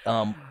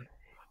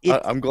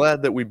 I'm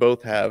glad that we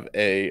both have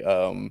a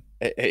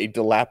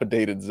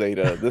dilapidated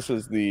Zeta. This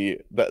is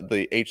the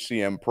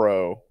HCM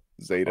Pro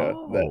Zeta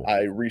that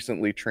I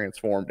recently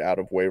transformed out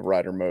of Wave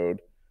Rider mode.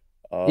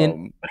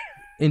 And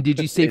did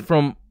you say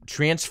from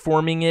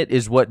transforming it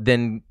is what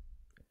then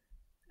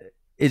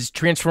is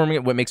transforming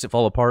it what makes it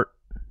fall apart?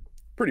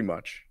 Pretty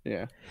much,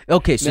 yeah.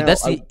 Okay, so now,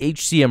 that's the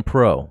HCM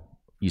Pro,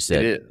 you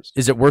said. It is.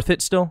 Is it worth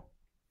it still?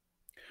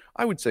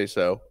 I would say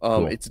so.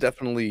 Cool. It's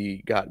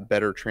definitely got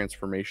better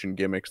transformation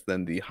gimmicks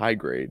than the high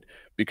grade,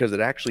 because it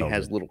actually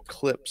has little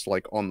clips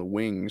like on the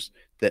wings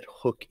that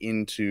hook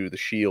into the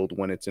shield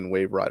when it's in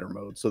Wave Rider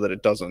mode, so that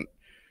it doesn't.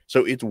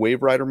 So its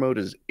Wave Rider mode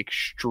is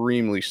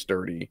extremely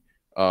sturdy.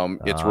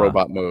 Its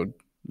robot mode,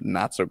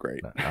 not so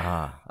great.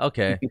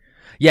 Okay.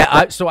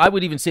 Yeah, so I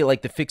would even say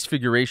like the fixed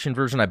figuration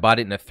version, I bought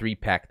it in a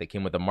 3-pack that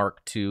came with a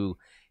Mark II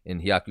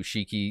and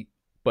Hyakushiki,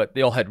 but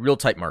they all had real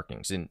type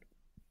markings, and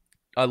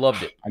I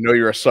loved it. I know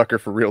you're a sucker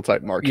for real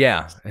type markings.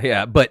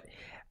 Yeah, but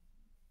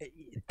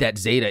that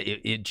Zeta,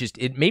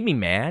 it made me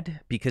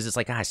mad because it's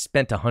like I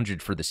spent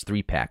 $100 for this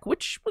 3-pack,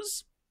 which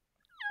was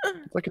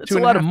like it's a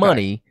lot of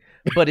money,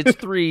 but it's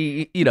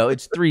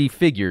it's 3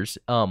 figures.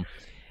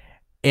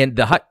 And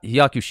the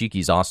Hyakushiki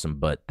is awesome,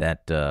 but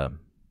that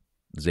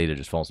Zeta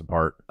just falls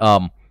apart.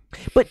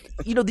 But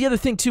the other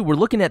thing too, we're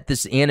looking at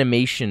this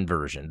animation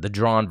version, the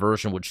drawn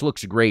version, which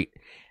looks great,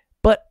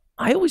 but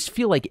I always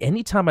feel like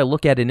anytime I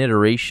look at an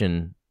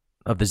iteration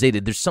of the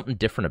Zeta, there's something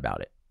different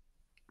about it.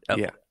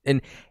 Yeah.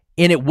 And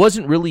it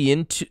wasn't really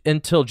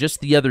until just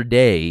the other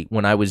day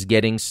when I was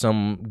getting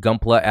some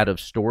Gunpla out of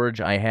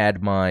storage. I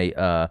had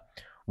my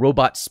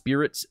Robot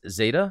Spirits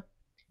Zeta,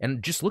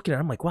 and just looking at it,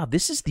 I'm like, wow,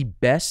 this is the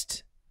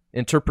best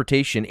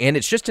interpretation. And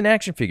it's just an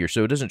action figure,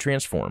 so it doesn't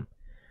transform.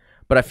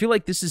 But I feel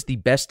like this is the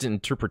best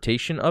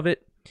interpretation of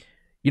it.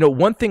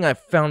 One thing I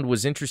found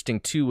was interesting,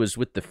 too, was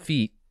with the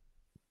feet.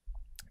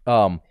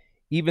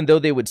 Even though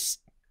they would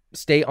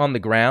stay on the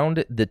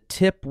ground, the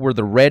tip where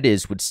the red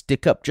is would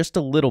stick up just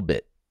a little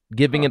bit,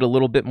 giving it a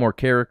little bit more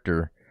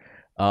character.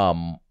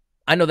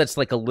 I know that's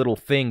like a little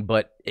thing,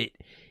 but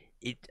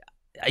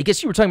I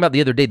guess you were talking about the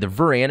other day, the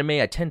Ver anime,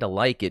 I tend to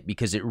like it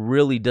because it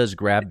really does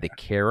grab the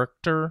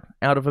character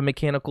out of a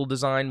mechanical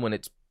design when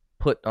it's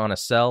put on a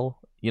cell,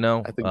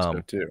 I think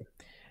so, too.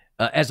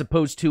 As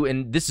opposed to,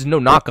 and this is no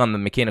knock on the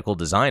mechanical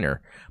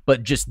designer,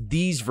 but just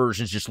these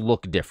versions just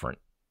look different.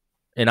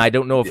 And I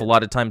don't know if a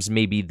lot of times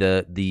maybe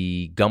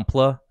the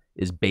Gunpla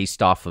is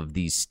based off of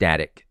these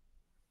static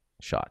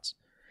shots.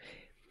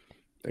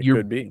 It you're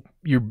could be.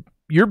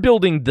 you're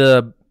building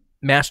the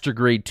Master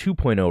Grade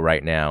 2.0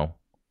 right now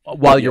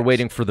while you're Yes.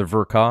 waiting for the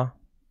Verka.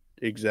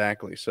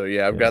 Exactly. So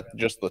yeah, I've Yeah. got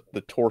just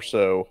the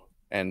torso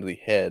and the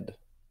head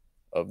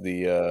of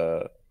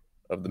the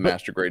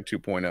Master Grade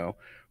 2.0,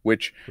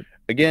 which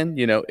again,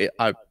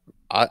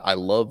 I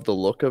love the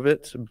look of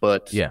it,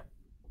 but Yeah.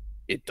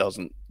 it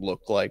doesn't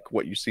look like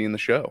what you see in the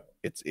show.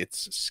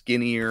 It's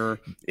skinnier.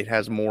 It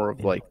has more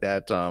of like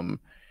that.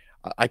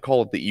 I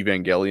call it the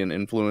Evangelion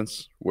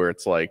influence, where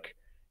it's like,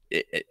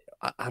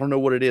 I don't know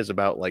what it is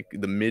about like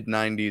the mid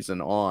 '90s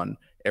and on.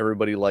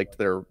 Everybody liked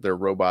their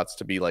robots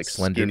to be like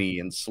Slender. skinny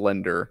and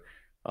slender.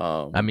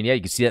 I mean, yeah,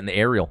 you can see that in the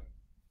aerial.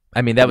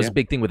 I mean, that was Yeah. a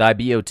big thing with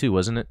IBO too,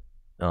 wasn't it?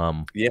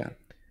 Yeah,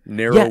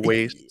 narrow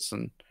waists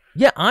and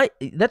Yeah,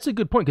 that's a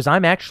good point because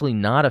I'm actually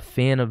not a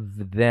fan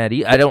of that.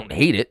 I don't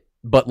hate it,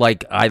 but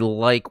like I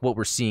like what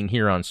we're seeing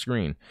here on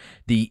screen.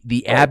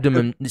 The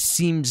abdomen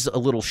seems a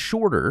little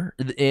shorter,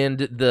 and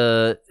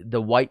the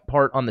white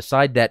part on the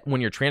side, that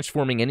when you're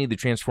transforming any of the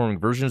transforming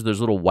versions, there's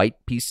little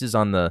white pieces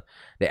on the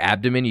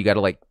abdomen. You got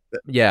to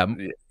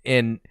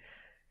and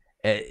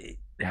it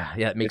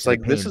makes it's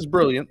like, this is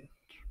brilliant,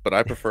 but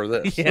I prefer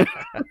this. yeah.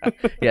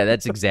 Yeah,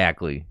 that's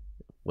exactly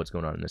what's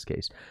going on in this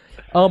case.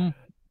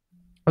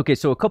 Okay,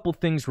 so a couple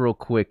things real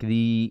quick.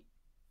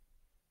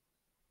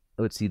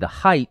 Let's see, the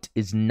height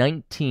is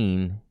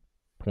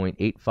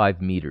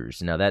 19.85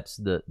 meters. Now that's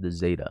the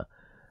Zeta.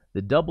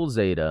 The double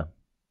Zeta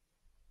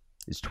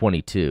is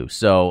 22.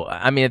 So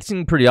I mean, it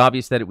seemed pretty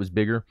obvious that it was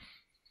bigger.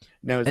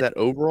 Now, is that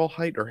overall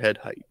height or head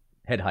height?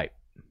 Head height.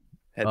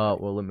 Head height.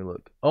 Well, let me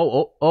look.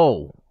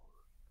 Oh.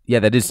 Yeah,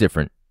 that is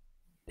different.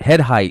 Head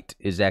height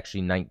is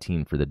actually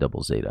 19 for the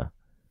double Zeta.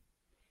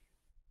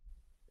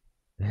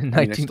 19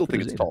 I still for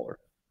think the it's Zeta. taller.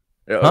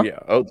 Oh Huh? yeah.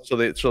 Oh, so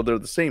they're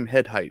the same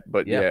head height,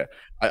 but Yeah.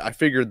 I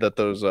figured that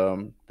those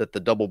that the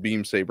double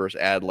beam sabers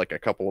add like a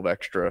couple of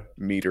extra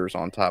meters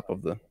on top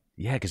of the.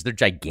 Yeah, because they're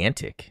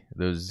gigantic.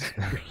 Those.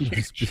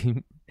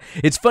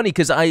 It's funny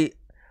because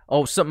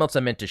something else I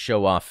meant to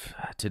show off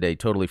today.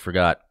 Totally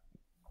forgot.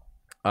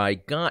 I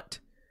got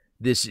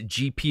this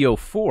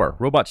GPO4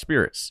 Robot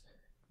Spirits.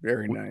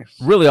 Very nice.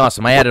 Really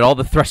awesome. I added all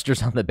the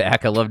thrusters on the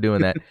back. I love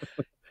doing that.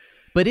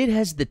 But it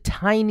has the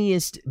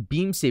tiniest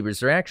beam sabers.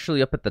 They're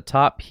actually up at the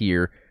top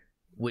here.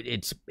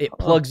 It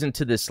plugs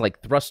into this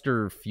like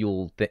thruster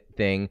fuel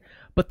thing,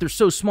 but they're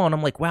so small. And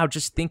I'm like, wow,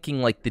 just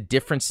thinking like the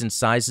difference in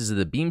sizes of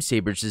the beam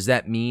sabers, does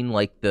that mean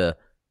like the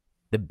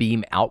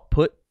beam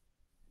output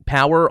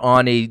power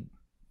on a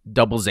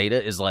double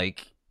Zeta is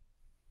like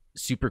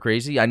super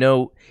crazy? I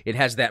know it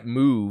has that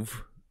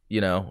move,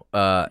 Yeah.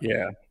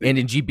 and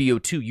in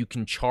GBO2 you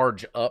can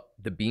charge up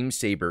the beam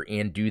saber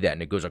and do that,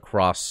 and it goes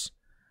across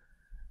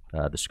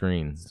the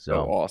screen.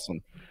 So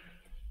awesome.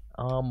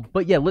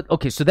 But yeah,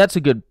 okay, so that's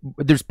a good.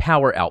 There's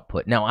power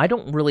output. Now, I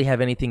don't really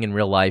have anything in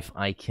real life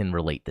I can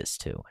relate this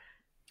to.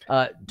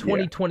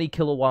 20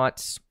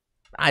 kilowatts.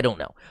 I don't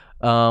know.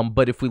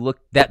 But if we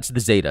look, that's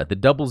the Zeta, the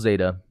double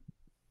Zeta.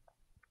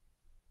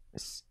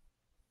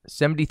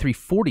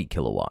 7340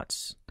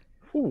 kilowatts.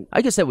 Ooh.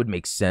 I guess that would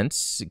make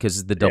sense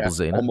because the double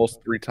Zeta,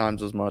 almost 3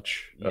 times as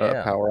much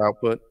power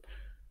output.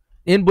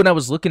 And when I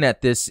was looking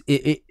at this,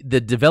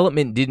 the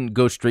development didn't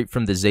go straight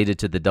from the Zeta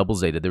to the double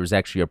Zeta. There was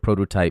actually a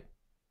prototype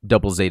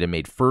double Zeta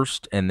made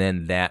first, and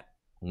then that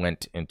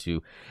went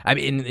into. I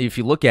mean, if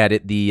you look at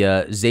it,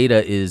 the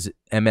Zeta is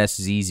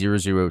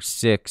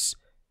MSZ006,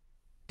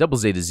 double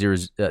Zeta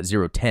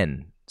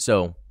 010.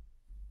 So,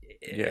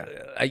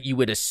 you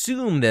would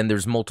assume then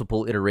there's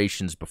multiple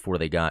iterations before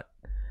they got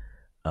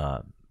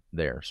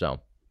there. So,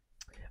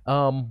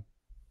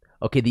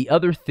 okay, the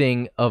other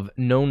thing of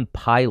known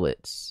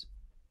pilots.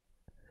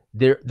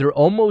 They're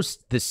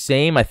almost the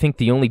same. I think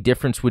the only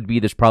difference would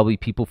be there's probably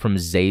people from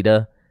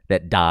Zeta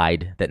that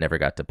died that never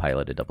got to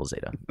pilot a double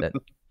Zeta.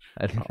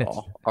 I think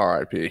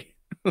R.I.P.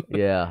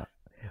 Yeah,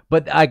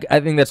 but I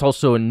think that's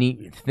also a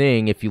neat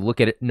thing. If you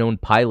look at it, known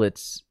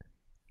pilots,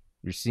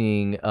 you're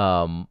seeing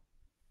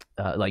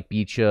like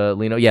Beecha,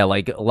 Lino. Yeah,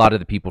 like a lot of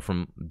the people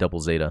from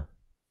double Zeta.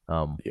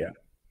 Yeah.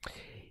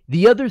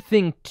 The other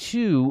thing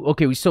too.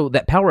 Okay, so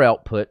that power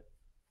output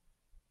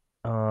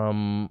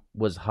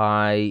was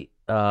high.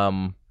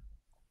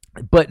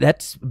 But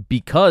that's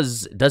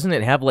because, doesn't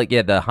it have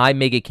the high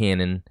mega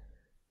cannon?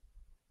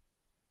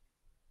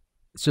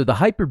 So the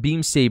hyper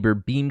beam saber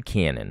beam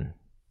cannon.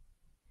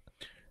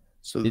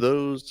 So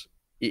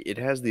it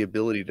has the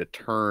ability to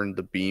turn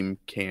the beam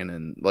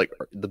cannon, like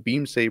the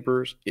beam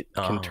sabers. It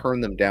can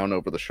turn them down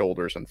over the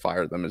shoulders and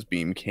fire them as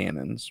beam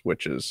cannons,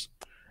 which is.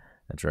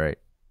 That's right.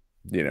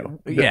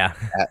 Yeah.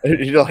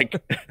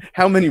 Like,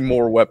 how many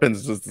more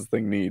weapons does this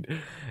thing need?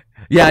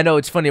 Yeah, I know.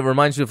 It's funny. It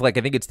reminds me of I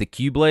think it's the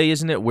Q-Blade,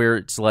 isn't it? Where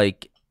it's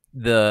like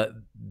the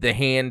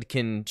hand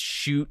can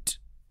shoot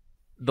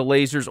the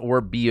lasers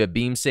or be a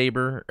beam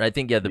saber. I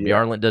think, the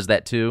Bjarlint does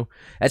that too.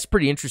 That's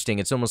pretty interesting.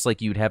 It's almost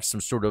like you'd have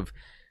some sort of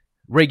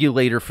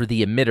regulator for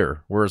the emitter,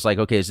 where it's like,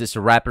 okay, is this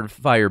a rapid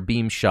fire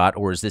beam shot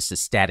or is this a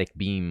static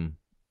beam?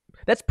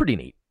 That's pretty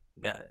neat.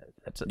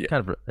 That's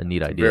kind of a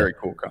neat idea. Very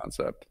cool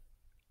concept.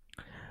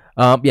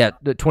 Yeah,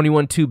 the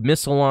 21 tube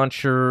missile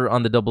launcher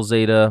on the Double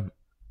Zeta.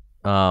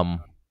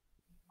 Um,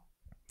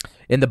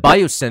 and the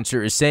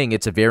biosensor is saying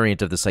it's a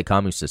variant of the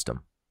Saikamu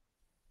system.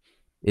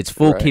 Its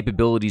full Right.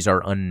 capabilities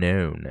are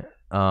unknown.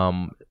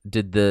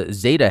 Did the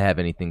Zeta have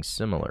anything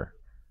similar?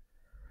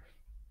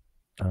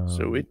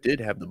 So it did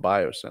have the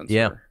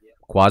Yeah, biosensor.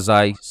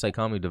 quasi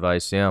Saikamu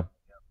device. Yeah.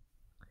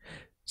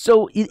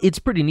 So it's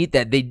pretty neat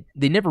that they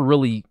never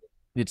really,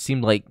 it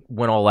seemed like,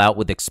 went all out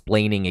with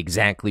explaining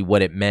exactly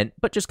what it meant,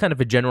 but just kind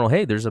of a general,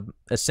 hey, there's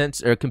a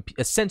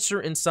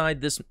sensor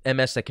inside this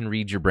MS that can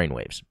read your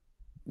brainwaves.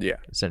 Yeah.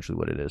 Essentially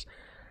what it is.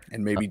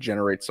 And maybe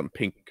generate some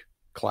pink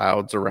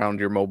clouds around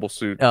your mobile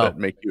suit Oh, that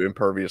make you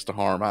impervious to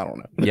harm. I don't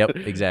know. yep,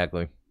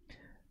 exactly.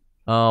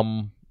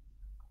 Um,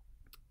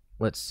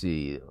 let's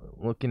see.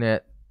 Looking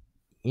at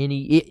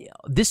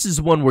this is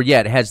one where,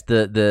 yeah, it has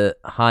the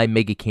high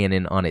mega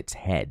cannon on its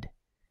head,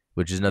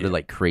 which is another Yeah.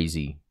 like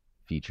crazy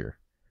feature.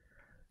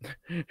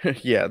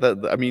 Yeah,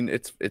 I mean,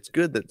 it's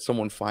good that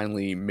someone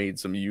finally made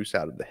some use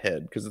out of the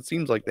head, because it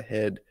seems like the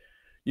head,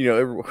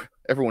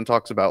 everyone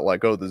talks about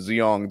like, oh, the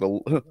Zeong,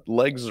 the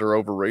legs are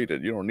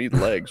overrated. You don't need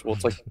legs. Well,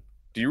 it's like,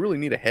 do you really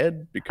need a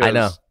head? I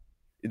know.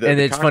 Because the And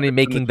the it's funny cockpit's in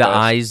the making the chest.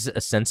 eyes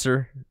a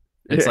sensor.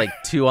 It's Yeah, like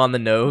two on the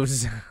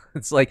nose.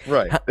 It's like,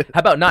 right. how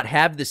about not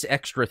have this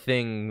extra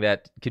thing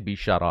that could be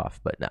shut off?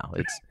 But no,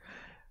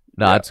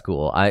 Yeah, it's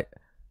cool. I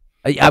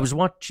was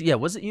watching. Yeah,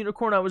 was it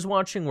Unicorn? I was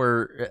watching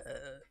where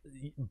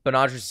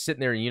Banaj is sitting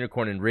there in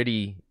Unicorn and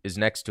Riddy is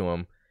next to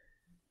him,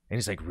 and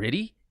he's like,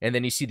 Riddy, and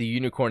then you see the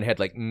Unicorn head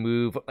like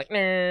move, like,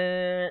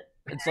 nah.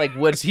 It's like,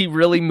 was he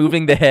really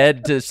moving the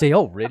head to say,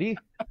 oh, Riddy?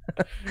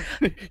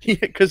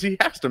 because he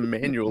has to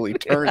manually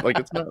turn. Like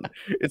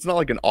it's not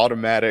like an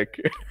automatic.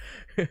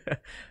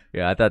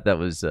 Yeah, I thought that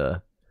was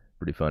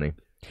pretty funny.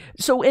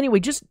 So anyway,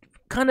 just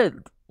kind of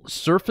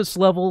surface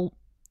level,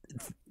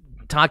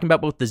 talking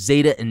about both the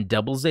Zeta and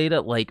Double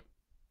Zeta. Like,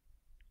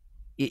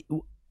 it,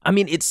 I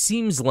mean, it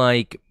seems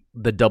like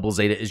the Double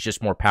Zeta is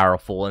just more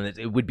powerful, and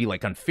it would be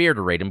like unfair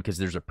to rate him because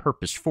there's a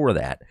purpose for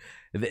that.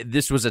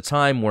 This was a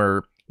time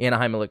where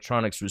Anaheim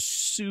Electronics was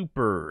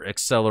super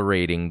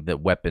accelerating the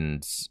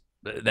weapons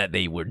that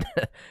they would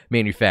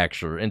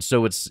manufacture, and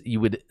so you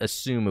would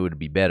assume it would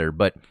be better,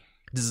 but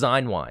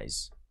design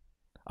wise,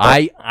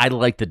 I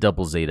like the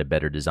Double Zeta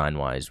better design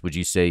wise. Would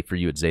you say for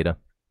you it's Zeta?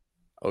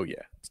 Oh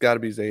yeah, it's got to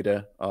be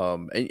Zeta.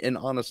 And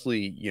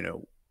honestly,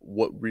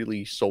 what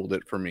really sold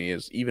it for me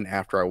is even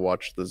after I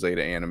watched the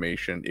Zeta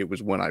animation, it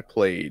was when I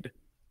played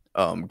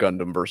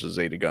Gundam versus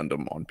Zeta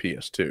Gundam on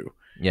PS2.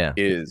 Yeah.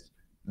 Is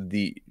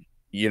the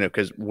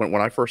because when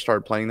I first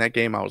started playing that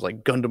game, I was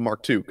like Gundam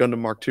Mark II, Gundam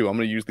Mark II. I'm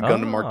going to use the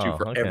Gundam Mark II Oh,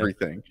 for okay.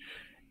 everything.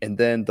 And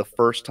then the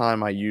first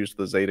time I used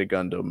the Zeta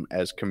Gundam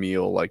as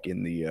Camille, like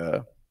in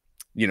the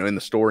in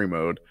the story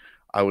mode,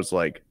 I was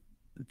like,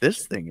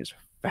 this thing is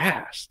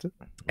fast.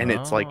 And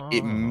it's like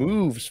it Oh.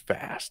 moves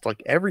fast.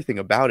 Like everything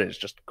about it is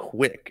just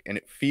quick and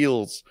it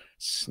feels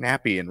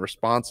snappy and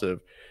responsive.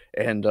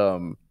 And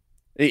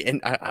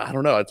I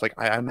don't know, it's like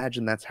I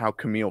imagine that's how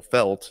Camille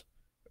felt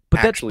But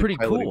that's actually pretty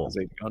piloting the cool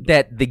Zeta Gundam.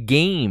 that the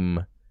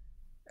game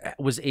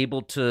was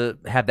able to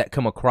have that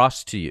come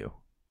across to you.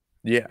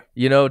 Yeah.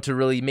 To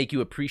really make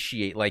you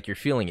appreciate like you're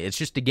feeling it. It's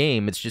just a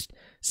game. It's just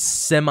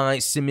semi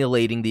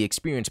simulating the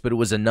experience, but it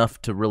was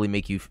enough to really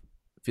make you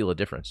feel a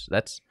difference.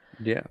 That's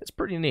Yeah.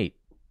 pretty neat.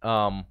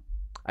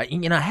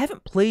 I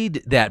haven't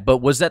played that, but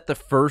was that the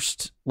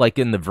first like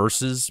in the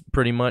versus,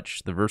 pretty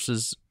much the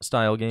versus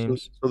style So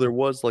games? so there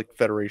was like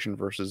Federation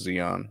versus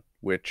Xeon,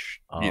 which,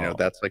 Oh,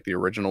 that's like the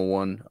original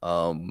one.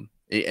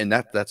 And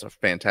that's a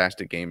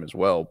fantastic game as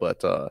well.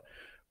 But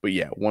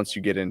yeah, once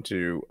you get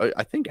into,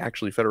 I think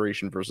actually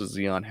Federation versus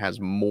Xeon has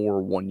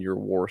more 1 year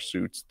war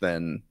suits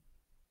than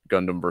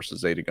Gundam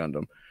versus Zeta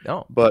Gundam.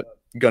 oh, But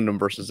Gundam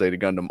versus Zeta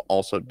Gundam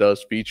also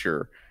does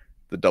feature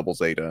the Double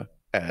Zeta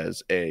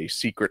as a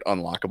secret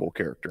unlockable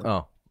character.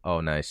 oh,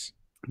 nice.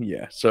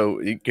 Yeah, so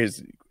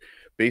because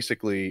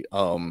basically,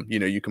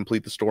 you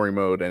complete the story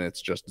mode and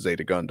it's just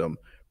Zeta Gundam,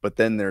 but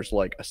then there's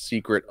like a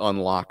secret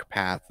unlock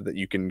path that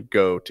you can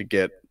go to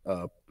get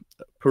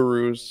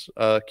Puru's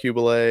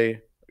Cubile,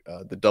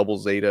 the Double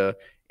Zeta,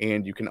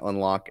 and you can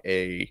unlock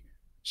a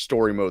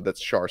story mode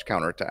that's Char's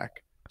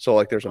counterattack. So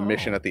like, there's a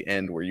mission Oh, at the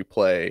end where you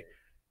play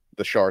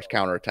the Char's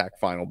counterattack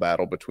final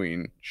battle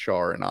between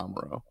Char and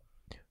Amuro.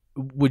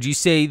 would you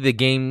say the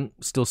game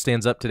still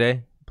stands up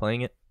today?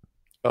 Playing it?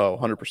 Oh,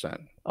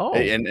 100%. Oh,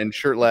 And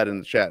Shirt Lad in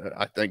the chat,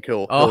 I think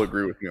he'll oh,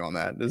 agree with me on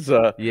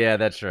that. yeah,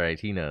 that's right.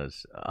 He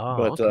knows. Oh,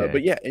 But okay.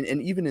 yeah,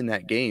 and even in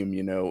that game,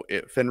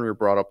 Fenrir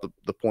brought up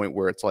the point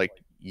where it's like,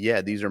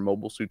 yeah, these are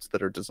mobile suits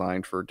that are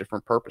designed for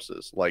different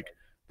purposes. Like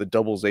the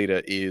Double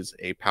Zeta is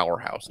a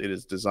powerhouse. It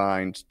is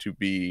designed to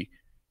be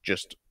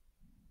just,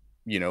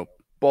 you know,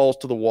 balls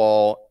to the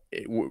wall.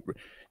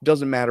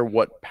 Doesn't matter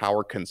what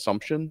power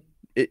consumption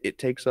it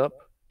takes up.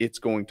 It's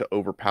going to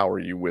overpower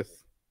you with,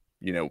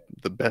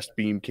 the best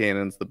beam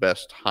cannons, the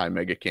best high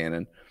mega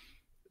cannon.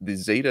 The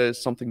Zeta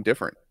is something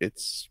different.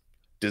 It's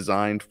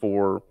designed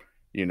for,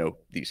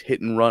 these hit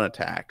and run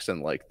attacks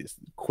and like this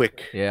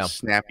quick, Yeah.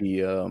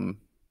 snappy,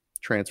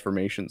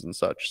 transformations and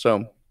such.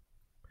 So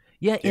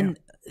Yeah, yeah,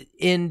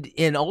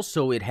 and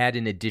also it had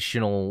an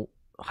additional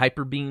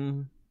hyper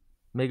beam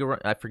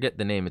I forget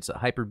the name. It's a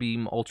hyper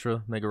beam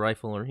ultra mega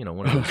rifle, or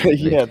one of those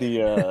things. yeah,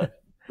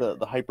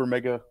 the hyper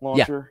mega Yeah,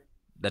 launcher.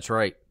 that's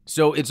right.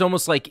 So it's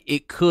almost like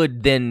it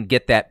could then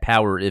get that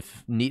power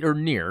if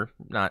near,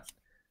 not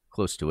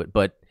close to it,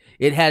 but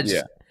it has.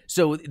 Yeah,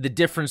 So the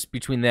difference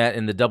between that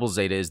and the double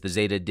Zeta is the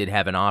Zeta did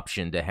have an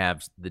option to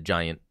have the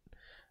giant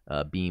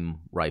beam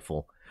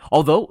rifle.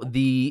 Although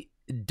the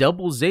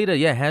double Zeta,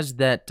 has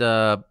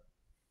that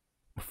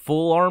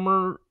full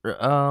armor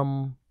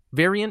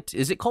variant.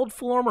 Is it called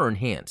full armor or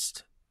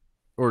enhanced,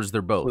 or is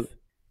there so both?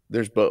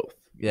 there's both.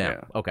 Yeah.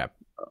 Yeah. Okay.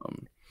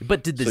 Um,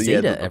 But did the so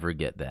Zeta ever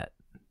get that?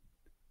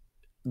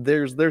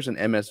 there's an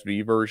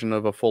MSV version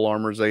of a full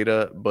armor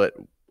Zeta, but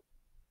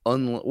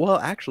well,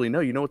 actually, no.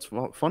 You know what's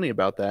funny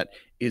about that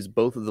is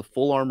both of the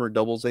full armor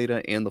double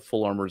Zeta and the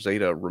full armor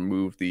Zeta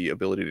remove the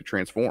ability to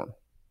transform.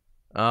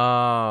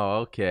 Oh,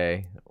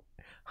 okay.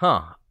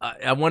 Huh.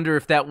 I wonder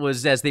if that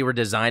was as they were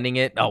designing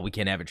it. Oh, we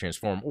can't have it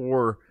transform,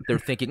 or they're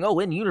thinking, oh,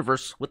 in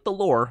universe with the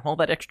lore, all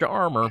that extra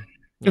armor,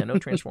 no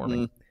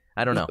transforming.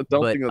 I don't know, I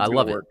don't but think I that's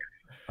love gonna it. work.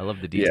 I love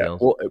the Yeah,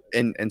 details. well,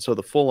 and so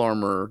the full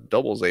armor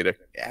double Zeta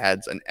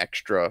adds an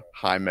extra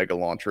high mega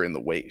launcher in the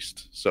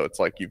waist. So it's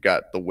like you've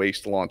got the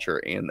waist launcher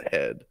and the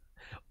head.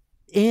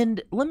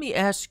 And let me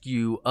ask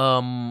you,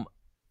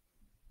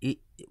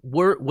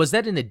 was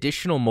that an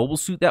additional mobile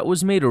suit that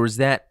was made, or was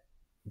that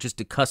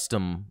just a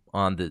custom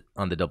on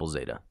the double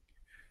Zeta?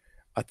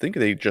 I think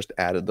they just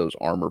added those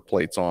armor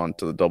plates on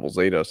to the double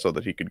Zeta so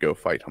that he could go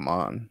fight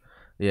Haman.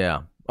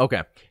 Yeah.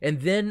 Okay.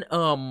 And then,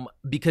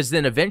 because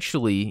then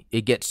eventually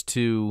it gets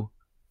to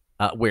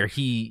where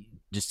he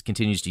just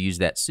continues to use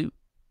that suit,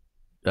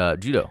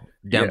 judo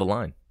down the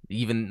line,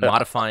 even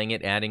modifying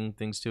it, adding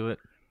things to it.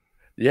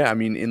 Yeah, I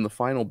mean, in the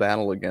final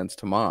battle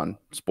against Haman,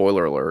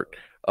 spoiler alert,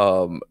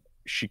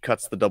 she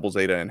cuts the double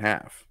Zeta in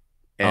half,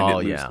 and it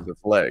loses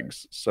its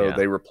legs. So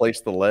they replace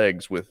the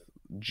legs with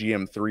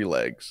GM3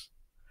 legs.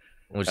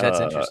 Which that's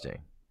interesting.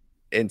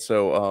 And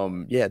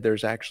so,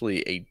 there's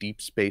actually a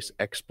deep space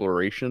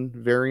exploration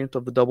variant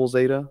of the double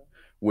Zeta,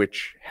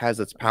 which has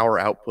its power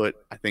output,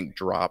 I think,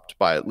 dropped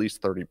by at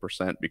least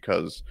 30%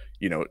 because,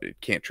 it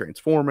can't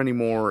transform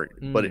anymore,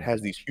 but it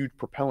has these huge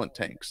propellant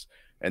tanks.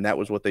 And that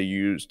was what they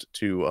used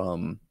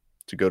to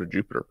go to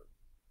Jupiter.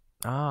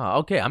 Ah,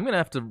 okay. I'm going to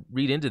have to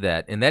read into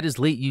that. And that is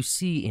late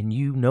UC, and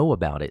you know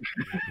about it.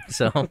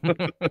 So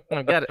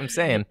I'm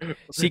saying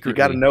secretly. You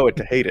got to know it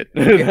to hate it.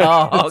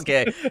 Oh,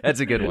 okay. That's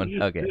a good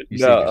one. Okay.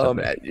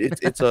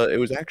 It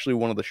was actually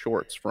one of the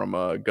shorts from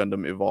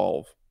Gundam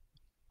Evolve.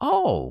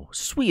 Oh,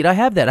 sweet. I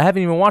have that. I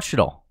haven't even watched it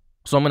all.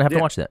 So I'm going to have to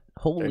watch that.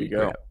 Holy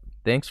crap.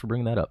 Thanks for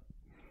bringing that up.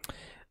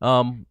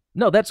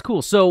 No, that's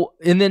cool. So,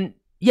 and then,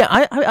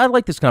 I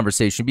like this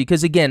conversation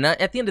because, again,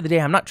 at the end of the day,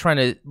 I'm not trying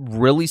to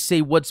really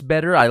say what's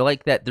better. I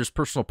like that there's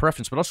personal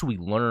preference, but also we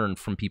learn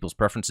from people's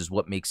preferences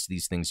what makes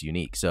these things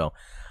unique. So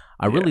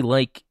I really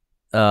like,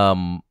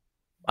 I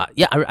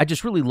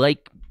just really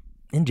like,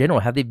 in general,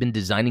 how they've been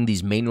designing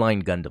these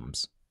mainline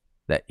Gundams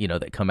that,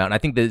 that come out. And I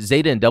think the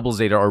Zeta and Double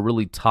Zeta are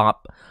really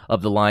top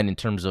of the line in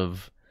terms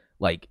of,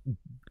 like,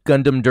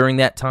 Gundam during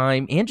that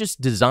time and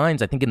just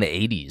designs, I think, in the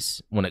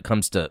 80s when it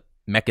comes to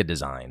mecha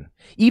design,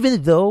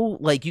 even though,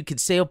 like, you could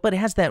say, oh, but it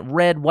has that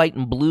red, white,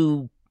 and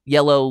blue,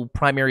 yellow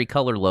primary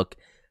color look,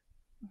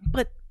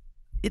 but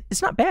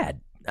it's not bad.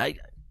 I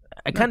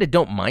kind of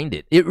don't mind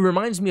it. It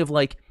reminds me of,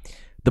 like,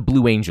 the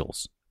Blue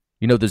Angels,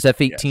 those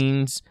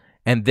F-18s,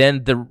 and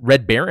then the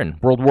Red Baron,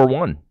 World War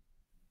I.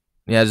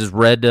 Yeah, this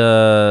red.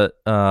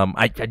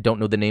 I don't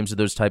know the names of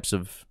those types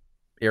of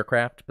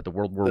aircraft, but the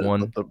World War I,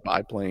 the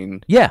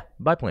biplane. Yeah,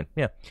 biplane.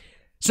 Yeah,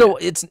 so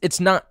it's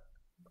not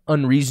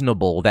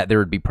unreasonable that there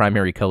would be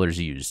primary colors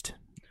used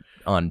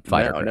on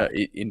fighter. No.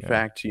 In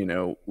fact,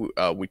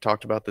 we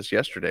talked about this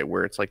yesterday,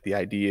 where it's like the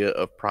idea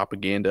of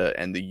propaganda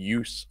and the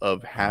use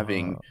of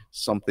having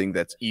something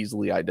that's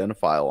easily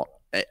identifiable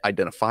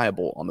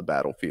on the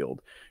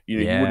battlefield. You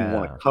wouldn't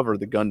want to cover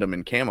the Gundam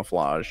in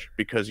camouflage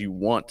because you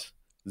want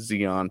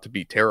Zeon to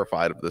be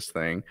terrified of this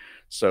thing.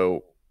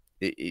 So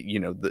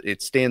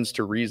it stands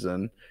to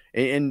reason,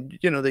 and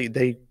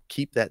they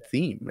keep that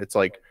theme. It's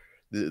like,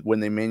 when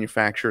they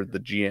manufactured the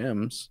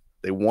GMs,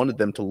 they wanted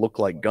them to look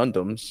like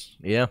Gundams.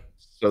 Yeah.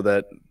 So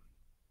that...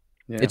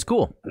 It's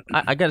cool.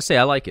 I got to say,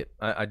 I like it.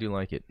 I do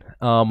like it.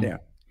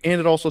 And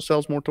it also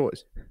sells more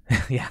toys.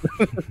 Yeah.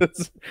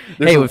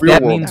 Hey, if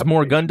that means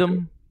more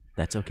Gundam,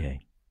 that's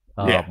okay.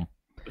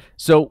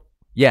 So,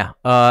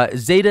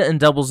 Zeta and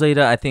Double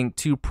Zeta, I think,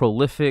 two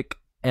prolific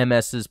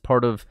MSs,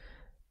 part of...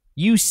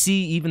 You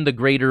see even the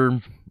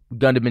greater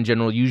Gundam in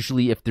general,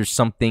 usually if there's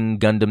something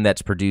Gundam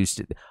that's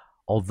produced...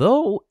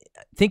 Although,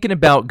 thinking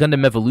about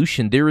Gundam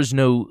Evolution, there is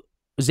no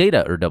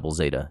Zeta or Double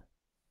Zeta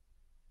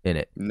in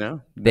it.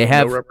 No, they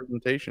have no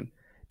representation.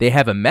 They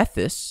have a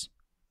Methus.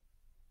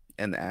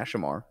 And the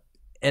Ashimar.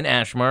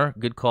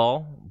 Good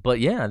call. But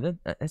yeah,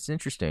 that's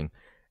interesting.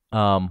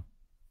 But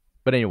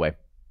anyway,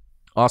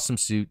 awesome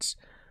suits.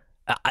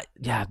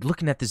 Yeah,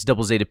 looking at this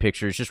Double Zeta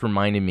picture, it's just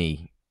reminding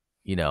me,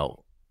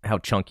 how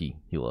chunky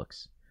he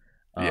looks.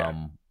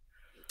 Yeah.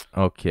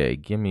 Okay,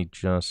 give me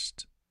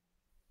just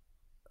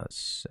a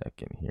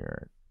second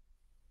here.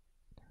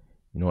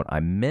 You know what? I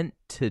meant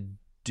to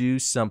do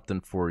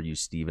something for you,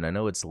 Steven. I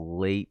know it's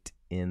late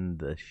in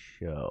the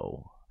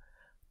show.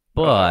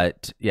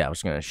 But, yeah, I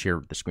was going to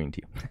share the screen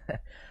to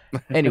you.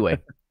 Anyway,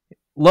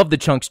 love the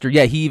Chunkster.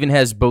 Yeah, he even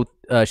has both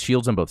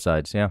shields on both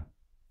sides, yeah.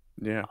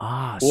 Yeah.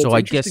 Well, so it's I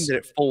interesting guess that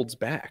it folds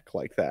back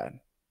like that.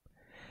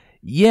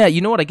 Yeah, you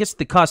know what? I guess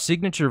the cost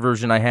signature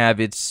version I have,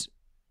 it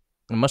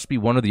must be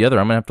one or the other.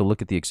 I'm going to have to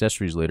look at the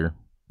accessories later.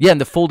 Yeah, and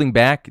the folding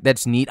back,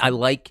 that's neat. I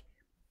like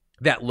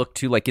that look,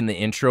 too, like in the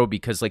intro,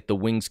 because like the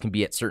wings can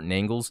be at certain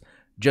angles,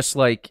 just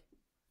like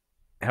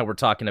how we're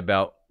talking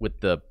about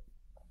with the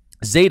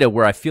Zeta,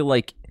 where I feel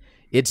like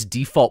its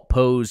default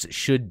pose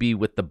should be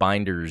with the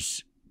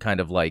binders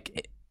kind of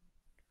like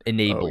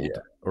enabled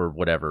or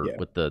whatever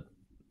with the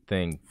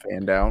thing.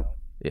 Fanned out.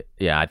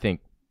 Yeah, I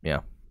think,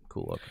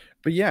 cool look.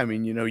 But yeah, I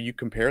mean, you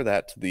compare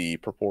that to the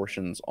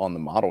proportions on the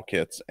model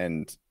kits,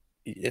 and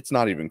it's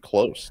not even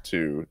close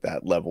to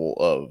that level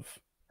of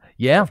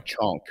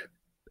chunk.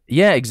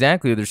 Yeah,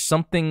 exactly. There's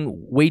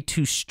something way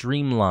too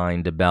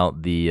streamlined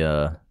about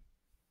the...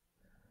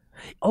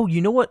 Oh,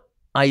 you know what?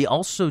 I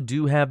also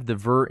do have the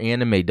Ver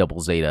Anime Double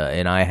Zeta,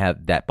 and I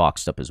have that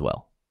boxed up as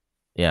well.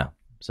 Yeah,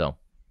 so...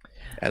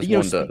 As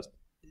one does.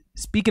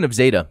 Speaking of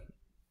Zeta,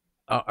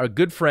 our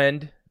good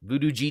friend...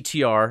 Voodoo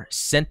GTR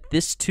sent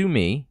this to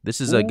me.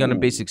 This is a Gundam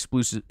Base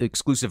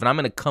exclusive, and I'm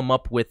going to come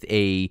up with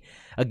a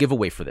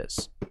giveaway for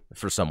this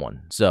for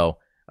someone. So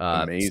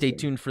stay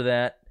tuned for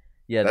that.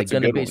 Yeah, the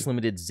Gundam Base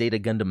Limited Zeta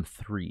Gundam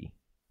 3.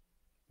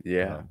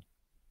 Yeah.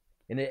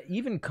 And it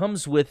even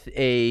comes with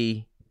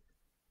a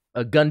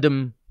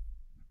Gundam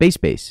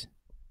base.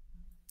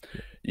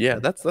 Yeah,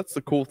 that's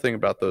the cool thing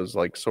about those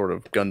like sort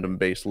of Gundam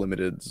Base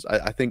Limiteds.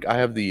 I think I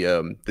have the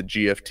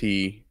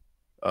GFT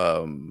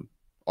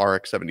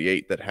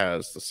RX-78 that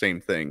has the same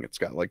thing. It's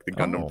got like the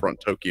Gundam Front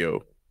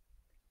Tokyo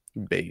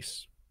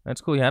base. That's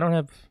cool. Yeah, I don't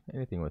have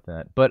anything with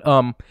that. But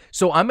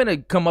so I'm gonna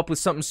come up with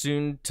something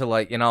soon to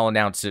and I'll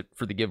announce it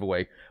for the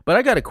giveaway. But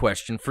I got a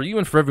question for you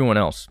and for everyone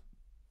else,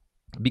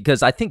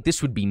 because I think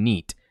this would be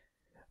neat.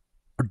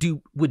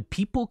 Would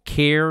people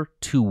care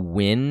to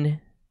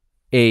win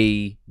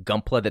a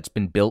Gunpla that's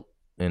been built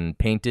and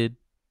painted?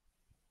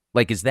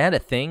 Like, is that a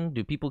thing?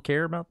 Do people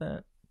care about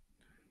that?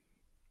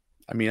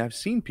 I mean, I've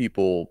seen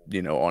people,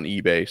 on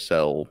eBay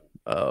sell,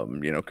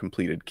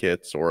 completed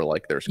kits, or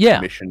like there's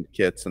commissioned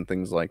kits and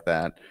things like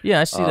that.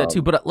 Yeah, I see that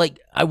too. But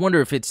I wonder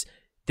if it's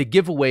the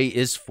giveaway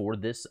is for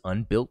this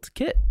unbuilt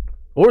kit,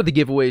 or the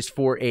giveaway is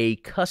for a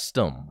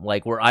custom,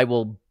 like where I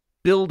will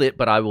build it,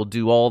 but I will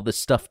do all the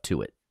stuff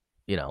to it.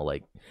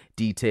 Like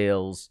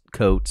details,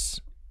 coats.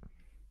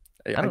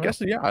 I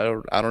guess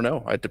I don't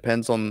know. It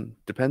depends on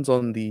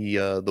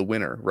the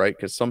winner, right?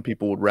 Because some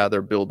people would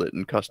rather build it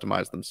and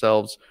customize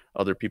themselves.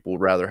 Other people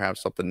would rather have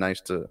something nice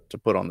to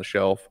put on the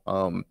shelf.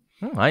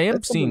 I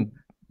am seeing,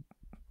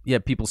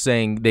 people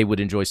saying they would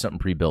enjoy something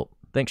pre-built.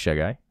 Thanks, Shy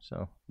Guy.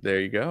 So there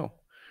you go.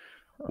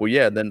 Well,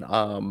 yeah, then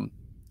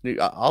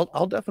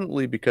I'll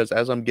definitely, because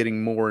as I'm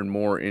getting more and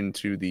more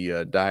into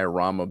the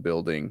diorama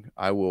building,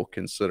 I will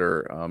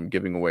consider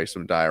giving away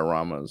some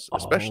dioramas,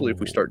 especially if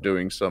we start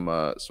doing some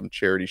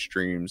charity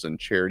streams and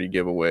charity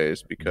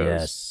giveaways,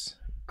 because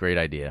great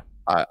idea.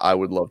 I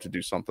would love to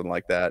do something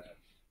like that.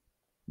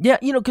 Yeah,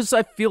 because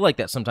I feel like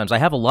that sometimes. I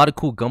have a lot of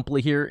cool Gunpla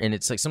here, and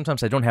it's like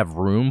sometimes I don't have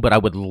room, but I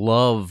would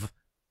love...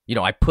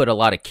 I put a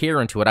lot of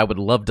care into it. I would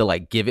love to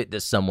give it to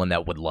someone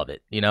that would love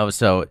it,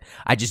 So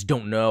I just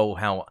don't know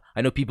how.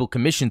 I know people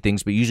commission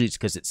things, but usually it's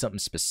because it's something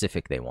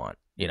specific they want,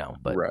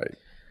 But right.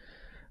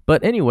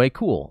 But anyway,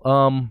 cool.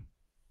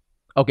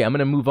 Okay, I'm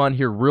gonna move on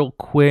here real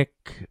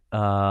quick.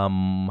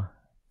 Oh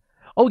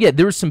yeah,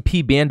 there was some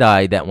P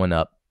Bandai that went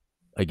up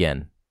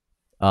again.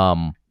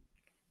 And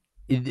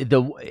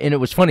it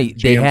was funny.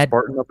 They had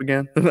Spartan up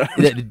again.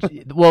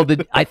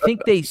 I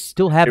think they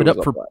still have it up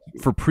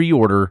for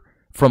pre-order.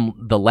 From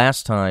the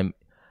last time,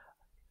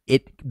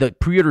 the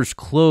pre-orders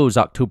close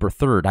October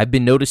 3rd. I've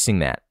been noticing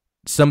that.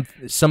 Some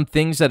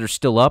things that are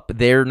still up,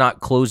 they're not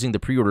closing the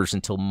pre-orders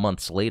until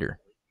months later,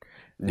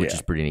 which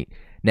is pretty neat.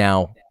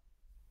 Now,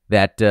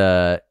 that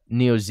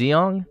Neo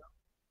Zeong,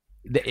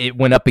 it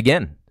went up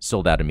again,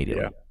 sold out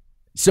immediately. Yeah.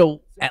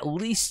 So at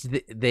least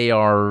they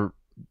are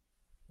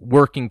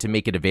working to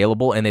make it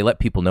available, and they let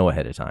people know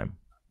ahead of time.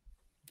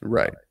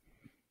 Right.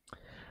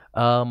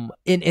 And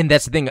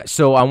that's the thing.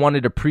 So I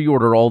wanted to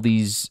pre-order all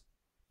these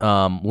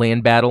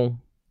land battle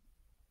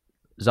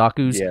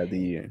Zaku's.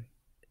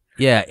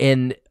 Yeah,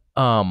 and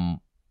so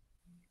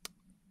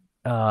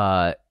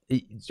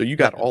you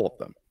got all of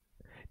them.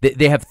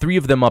 They have 3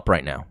 of them up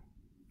right now.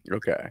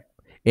 Okay.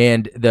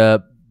 And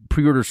the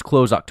pre-orders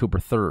close October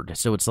 3rd.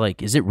 So it's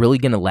like, is it really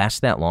going to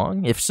last that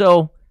long? If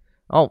so,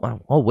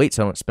 I'll wait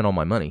so I don't spend all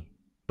my money.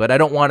 But I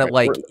don't want to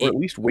or at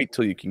least wait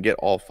till you can get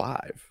all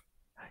 5.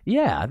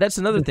 Yeah, that's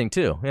another thing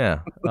too. Yeah.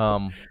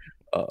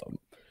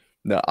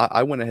 No,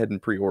 I went ahead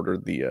and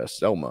pre-ordered the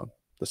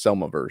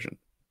Selma version.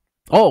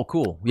 Oh,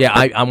 cool. Yeah,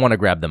 I want to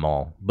grab them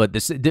all. But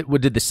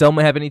did the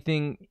Selma have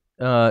anything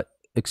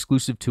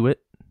exclusive to it?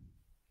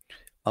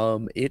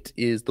 It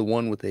is the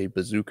one with a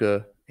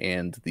bazooka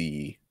and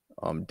the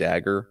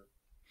dagger.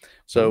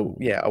 So Ooh.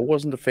 yeah, I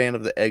wasn't a fan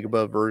of the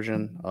Egba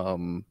version,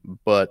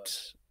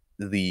 but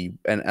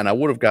and I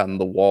would have gotten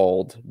the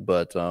walled,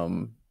 but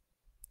the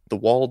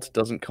walled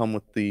doesn't come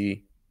with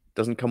the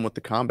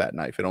combat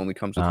knife. It only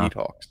comes with Uh, heat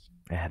hawks.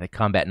 yeah, the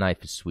combat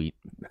knife is sweet.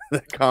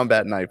 The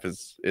combat knife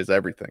is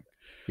everything.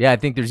 Yeah, I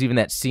think there's even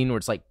that scene where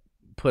it's like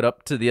put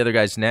up to the other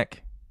guy's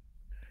neck.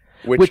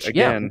 Which Which,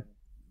 yeah, again,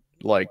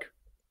 like,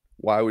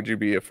 why would you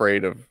be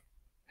afraid of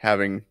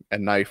having a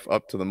knife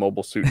up to the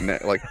mobile suit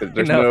neck? Like,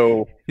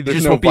 no, you there's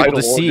just no won't be able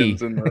to vital see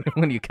organs in the.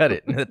 when you cut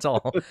it. That's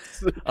all.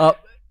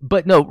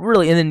 But no,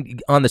 really. And then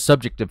on the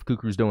subject of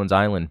Cucuruz Doan's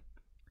Island,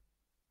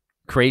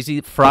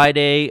 crazy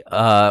Friday,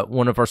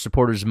 one of our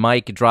supporters,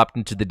 Mike, dropped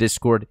into the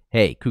Discord.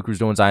 Hey, Cucuruz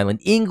Doan's Island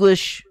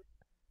English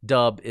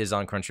dub is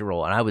on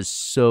Crunchyroll, and I was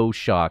so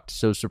shocked,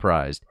 so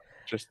surprised.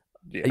 Just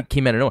yeah, It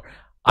came out of nowhere.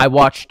 I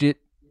watched it,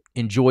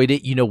 enjoyed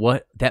it. You know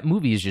what? That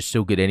movie is just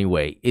so good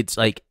anyway. It's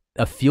like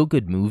a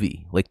feel-good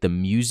movie. Like the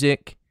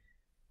music,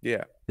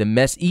 yeah. the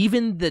mess,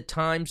 even the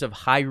times of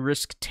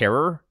high-risk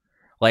terror,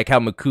 like how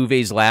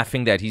Makuve's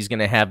laughing that he's going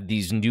to have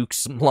these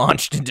nukes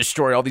launched and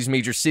destroy all these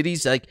major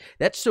cities. Like,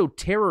 that's so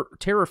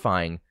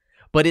terrifying.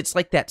 But it's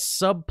like that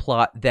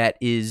subplot that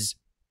is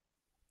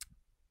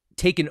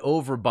taken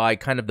over by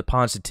kind of the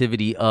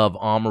positivity of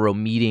Amuro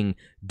meeting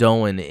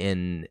Doan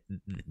in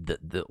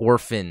the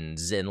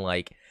orphans, and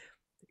like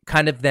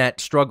kind of that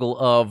struggle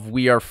of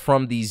we are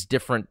from these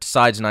different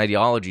sides and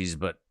ideologies,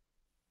 but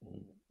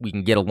we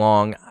can get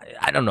along.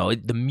 I don't know.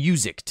 The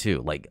music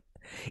too, like,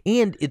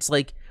 and it's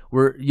like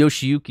where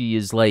Yoshiyuki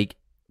is like,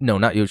 no,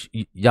 not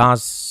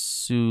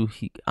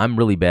Yasuhi. I'm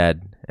really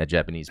bad at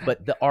Japanese,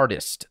 but the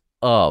artist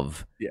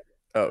of Yeah.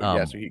 Oh, um,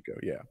 Yasuhiko,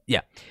 yeah.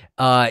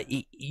 yeah.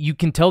 You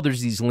can tell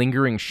there's these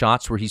lingering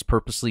shots where he's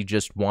purposely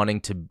just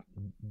wanting to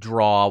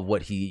draw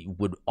what he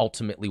would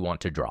ultimately want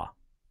to draw.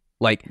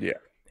 Like Yeah.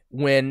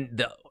 when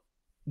the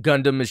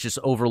Gundam is just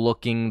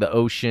overlooking the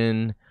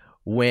ocean,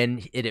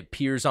 when it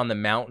appears on the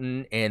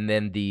mountain and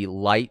then the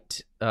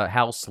light,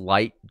 house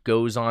light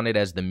goes on it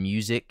as the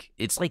music.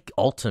 It's like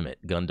ultimate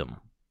Gundam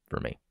for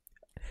me.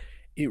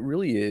 It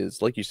really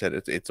is. Like you said,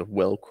 it's a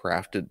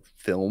well-crafted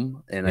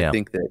film, and I Yeah.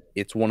 think that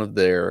it's one of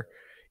their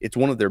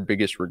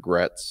biggest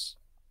regrets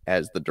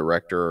as the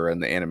director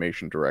and the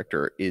animation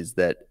director is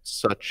that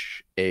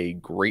such a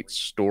great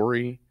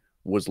story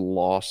was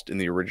lost in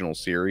the original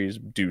series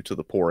due to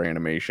the poor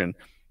animation.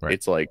 Right.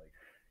 It's like,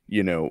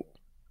 you know,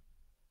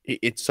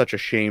 it's such a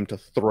shame to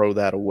throw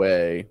that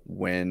away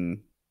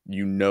when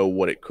you know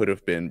what it could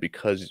have been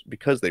because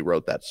they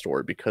wrote that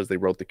story, because they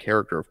wrote the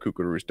character of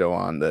Cucuruz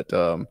Doan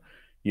that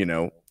you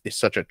know, is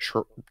such a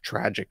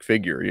tragic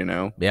figure, you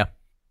know. Yeah.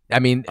 I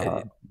mean,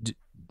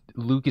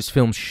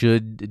 Lucasfilm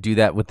should do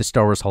that with the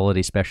Star Wars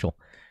Holiday Special.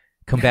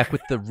 Come back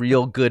with the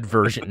real good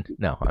version.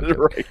 No, I'm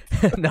joking.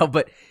 Right. No,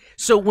 but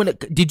so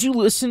did you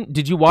listen?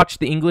 Did you watch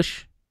the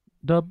English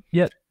dub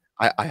yet?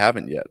 I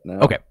haven't yet.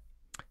 No. Okay.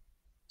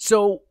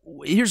 So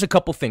here's a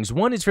couple things.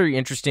 One is very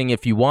interesting.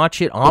 If you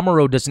watch it,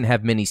 Amuro doesn't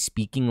have many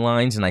speaking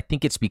lines, and I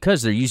think it's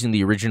because they're using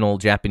the original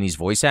Japanese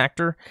voice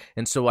actor,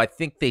 and so I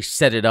think they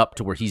set it up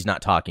to where he's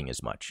not talking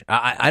as much.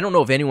 I don't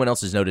know if anyone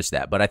else has noticed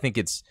that, but I think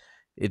it's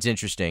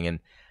interesting. And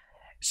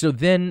so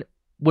then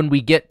when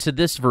we get to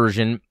this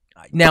version,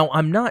 now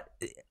I'm not...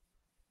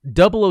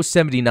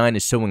 0079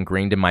 is so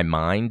ingrained in my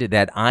mind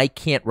that I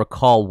can't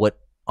recall what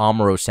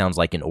Amuro sounds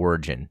like in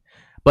Origin.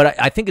 But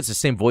I think it's the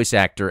same voice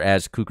actor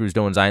as Cucuruz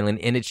Doan's Island,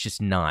 and it's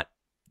just not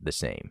the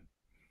same.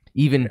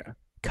 Even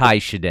Kai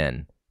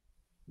Shiden,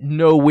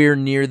 nowhere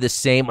near the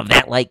same of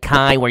that, like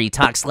Kai, where he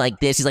talks like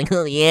this. He's like,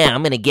 oh, yeah,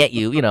 I'm going to get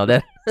you. You know,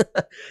 that.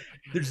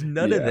 There's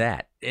none of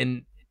that.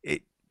 And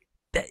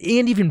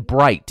even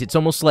Bright, it's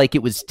almost like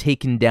it was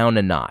taken down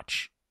a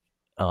notch.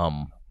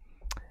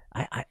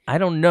 I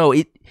don't know.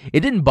 It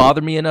didn't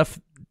bother me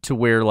enough to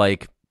where,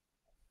 like,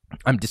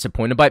 I'm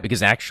disappointed by it,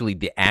 because actually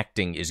the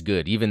acting is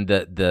good. Even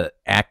the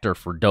actor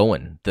for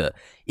Doan, the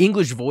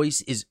English voice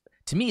is,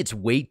 to me, it's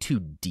way too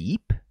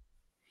deep,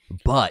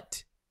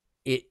 but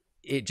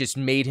it just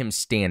made him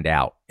stand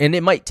out. And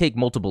it might take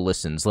multiple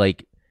listens.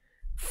 Like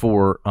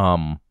for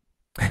Soleta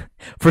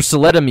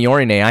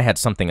Miorine, I had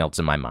something else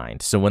in my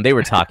mind. So when they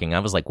were talking, I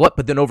was like, what?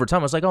 But then over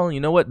time, I was like, oh, you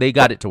know what? They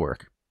got it to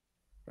work.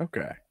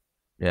 Okay.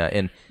 Yeah,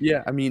 and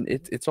yeah, I mean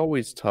it's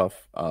always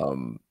tough.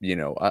 You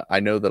know, I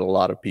know that a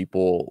lot of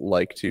people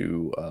like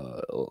to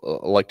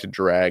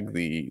drag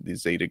the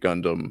Zeta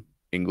Gundam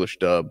English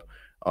dub,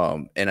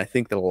 and I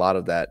think that a lot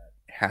of that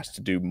has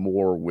to do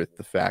more with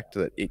the fact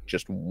that it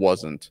just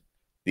wasn't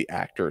the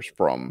actors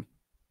from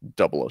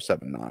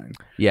 0079.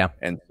 Yeah,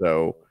 and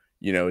so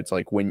you know, it's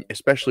like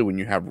especially when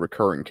you have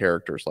recurring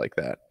characters like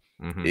that,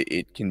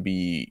 it can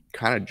be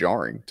kind of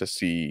jarring to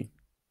see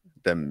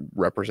them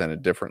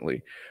represented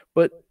differently,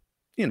 but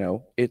you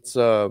know, it's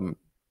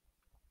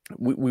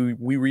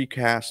we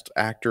recast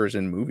actors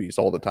in movies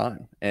all the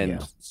time, Yeah.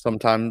 and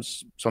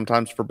sometimes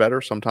for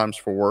better, sometimes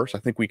for worse. I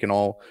think we can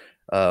all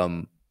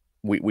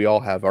we all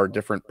have our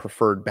different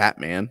preferred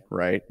Batman,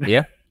 right?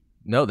 Yeah.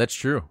 No, that's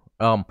true.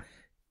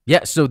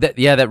 Yeah, so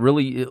that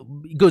really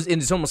goes in.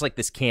 It's almost like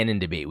this canon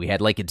debate we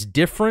had. Like, it's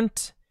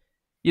different,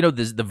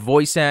 the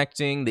voice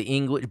acting, the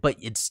English, but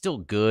it's still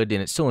good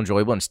and it's still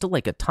enjoyable and it's still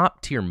like a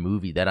top tier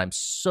movie that I'm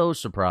so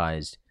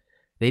surprised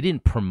they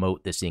didn't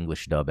promote this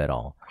English dub at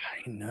all.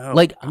 I know.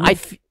 Like, I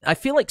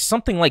feel like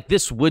something like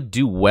this would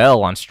do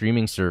well on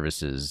streaming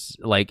services.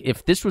 Like,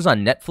 if this was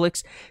on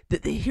Netflix,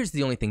 here's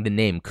the only thing: the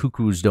name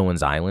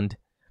Cucuruz Island.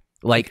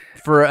 Like,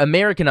 for an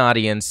American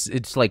audience,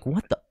 it's like,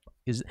 what the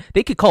is?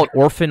 They could call it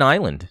Orphan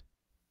Island,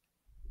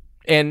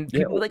 and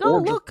people are like, "Oh,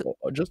 look."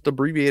 Just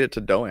abbreviate it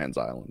to Doan's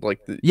Island,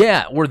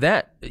 Yeah, or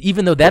that.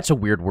 Even though that's a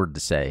weird word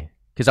to say,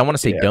 because I want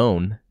to say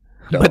Doan,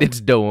 but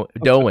it's Doan,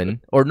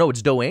 or no,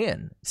 it's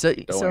Doan. So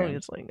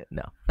it's like,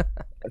 no.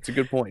 That's a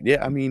good point.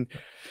 Yeah, I mean,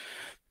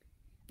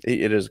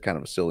 it is kind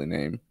of a silly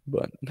name,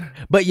 but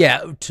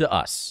yeah, to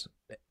us,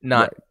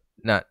 not.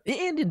 And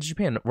in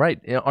Japan, right?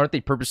 Aren't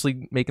they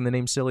purposely making the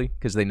name silly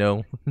because they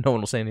know no one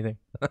will say anything?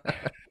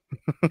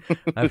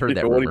 I've heard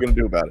that. What are you going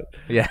to do about it?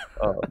 Yeah.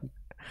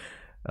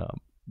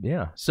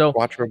 Yeah. So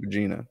Quattro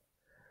Vagina.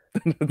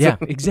 Yeah,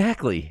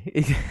 exactly.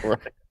 Right.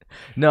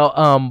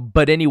 No,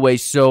 but anyway,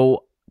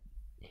 so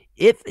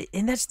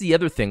and that's the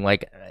other thing.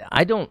 Like,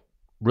 I don't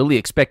really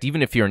expect,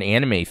 even if you're an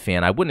anime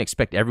fan, I wouldn't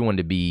expect everyone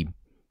to be.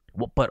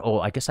 Well, but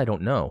I guess I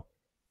don't know.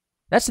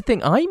 That's the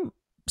thing. I'm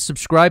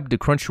subscribed to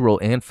Crunchyroll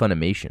and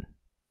Funimation.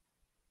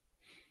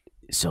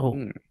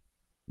 So,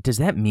 does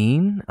that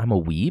mean I'm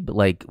a weeb?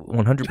 Like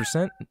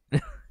 100%?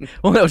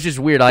 Well, that was just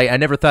weird. I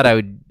never thought I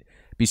would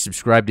be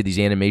subscribed to these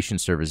animation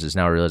services.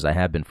 Now I realize I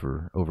have been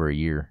for over a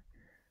year.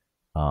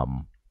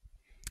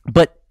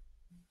 But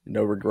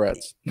no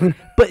regrets.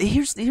 But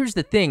here's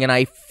the thing, and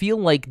I feel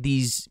like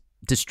these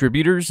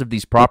distributors of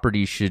these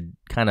properties should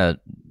kind of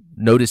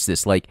notice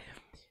this. Like,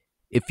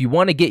 if you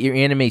want to get your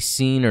anime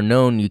seen or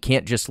known, you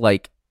can't just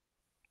like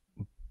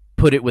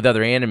put it with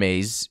other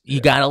animes.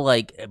 You gotta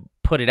like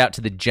put it out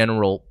to the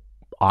general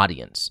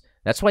audience.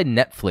 That's why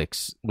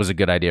Netflix was a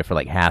good idea for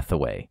like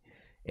Hathaway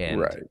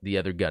and the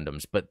other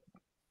Gundams. But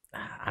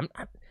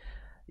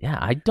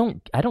I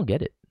don't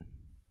get it.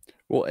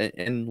 Well,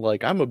 and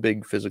like, I'm a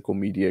big physical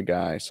media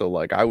guy, so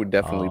like I would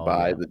definitely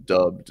buy the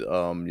dubbed,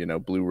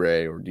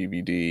 Blu-ray or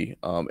DVD.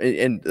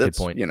 And that's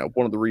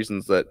one of the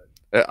reasons that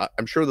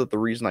I'm sure that the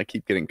reason I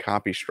keep getting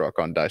copy struck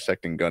on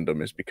Dissecting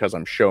Gundam is because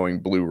I'm showing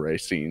Blu-ray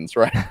scenes,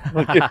 right?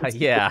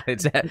 Yeah,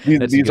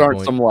 these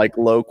aren't some like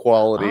low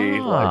quality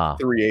like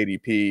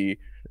 380p.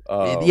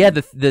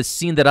 The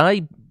scene that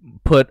I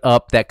put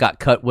up that got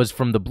cut was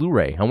from the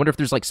Blu-ray. I wonder if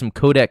there's like some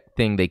codec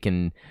thing they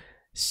can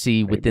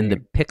see within the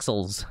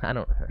pixels. I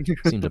don't. It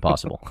seems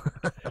impossible.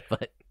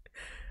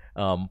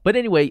 But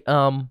anyway,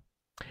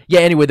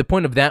 Anyway, the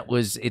point of that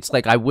was, it's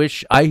like I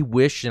wish,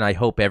 and I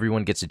hope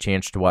everyone gets a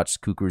chance to watch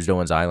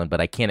Cucuruz Island,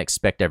 but I can't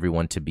expect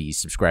everyone to be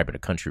subscribing to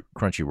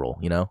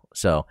Crunchyroll.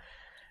 So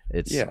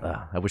it's.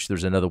 I wish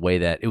there's another way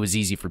that it was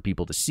easy for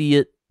people to see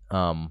it.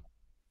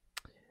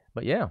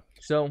 But yeah,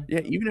 so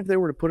even if they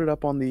were to put it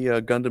up on the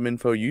Gundam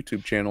Info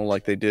YouTube channel,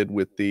 like they did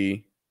with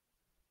the.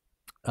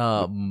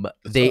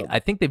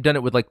 I think they've done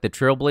it with like the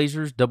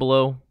Trailblazers,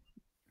 00,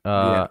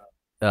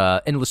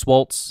 Endless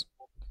Waltz.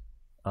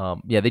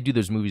 They do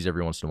those movies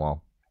every once in a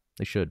while.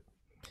 They should.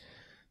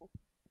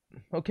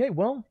 Okay,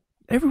 well,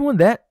 everyone,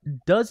 that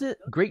does it.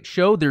 Great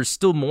show. There's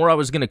still more I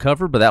was going to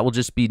cover, but that will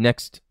just be the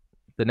next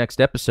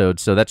episode.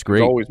 So that's great.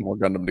 There's always more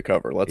Gundam to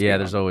cover.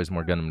 There's always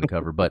more Gundam to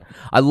cover. But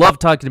I love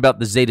talking about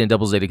the Zeta and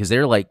Double Zeta because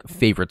they're like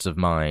favorites of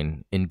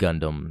mine in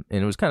Gundam,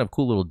 and it was kind of a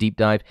cool little deep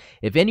dive.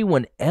 If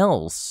anyone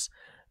else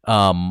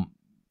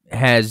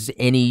has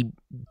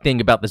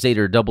anything about the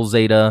Zeta or Double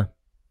Zeta,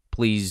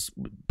 please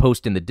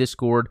post in the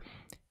Discord.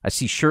 I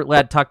see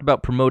Shirtlad talked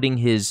about promoting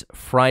his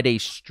Friday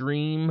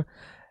stream.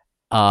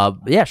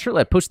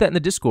 Shirtlad, post that in the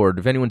Discord.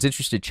 If anyone's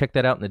interested, check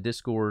that out in the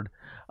Discord.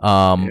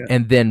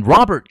 And then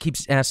Robert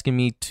keeps asking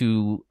me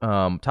to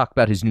talk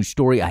about his new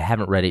story. I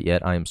haven't read it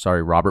yet. I am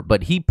sorry, Robert.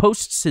 But he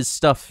posts his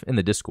stuff in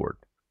the Discord.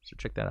 So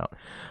check that out.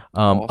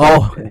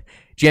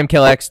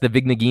 Jamkelx, the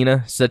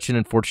Vignagina, such an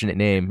unfortunate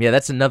name. Yeah,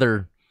 that's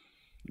another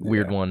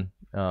weird one.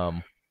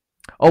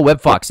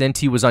 WebFox,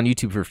 NT was on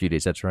YouTube for a few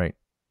days. That's right.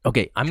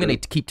 Okay, I'm going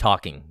to keep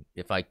talking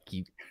if I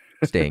keep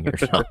staying here.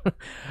 So.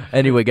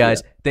 Anyway,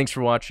 guys, thanks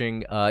for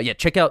watching.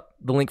 Check out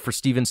the link for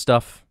Steven's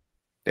stuff.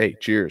 Hey,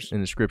 cheers. In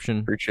the description.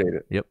 Appreciate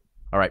it. Yep.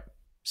 All right.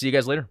 See you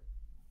guys later.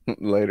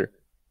 Later.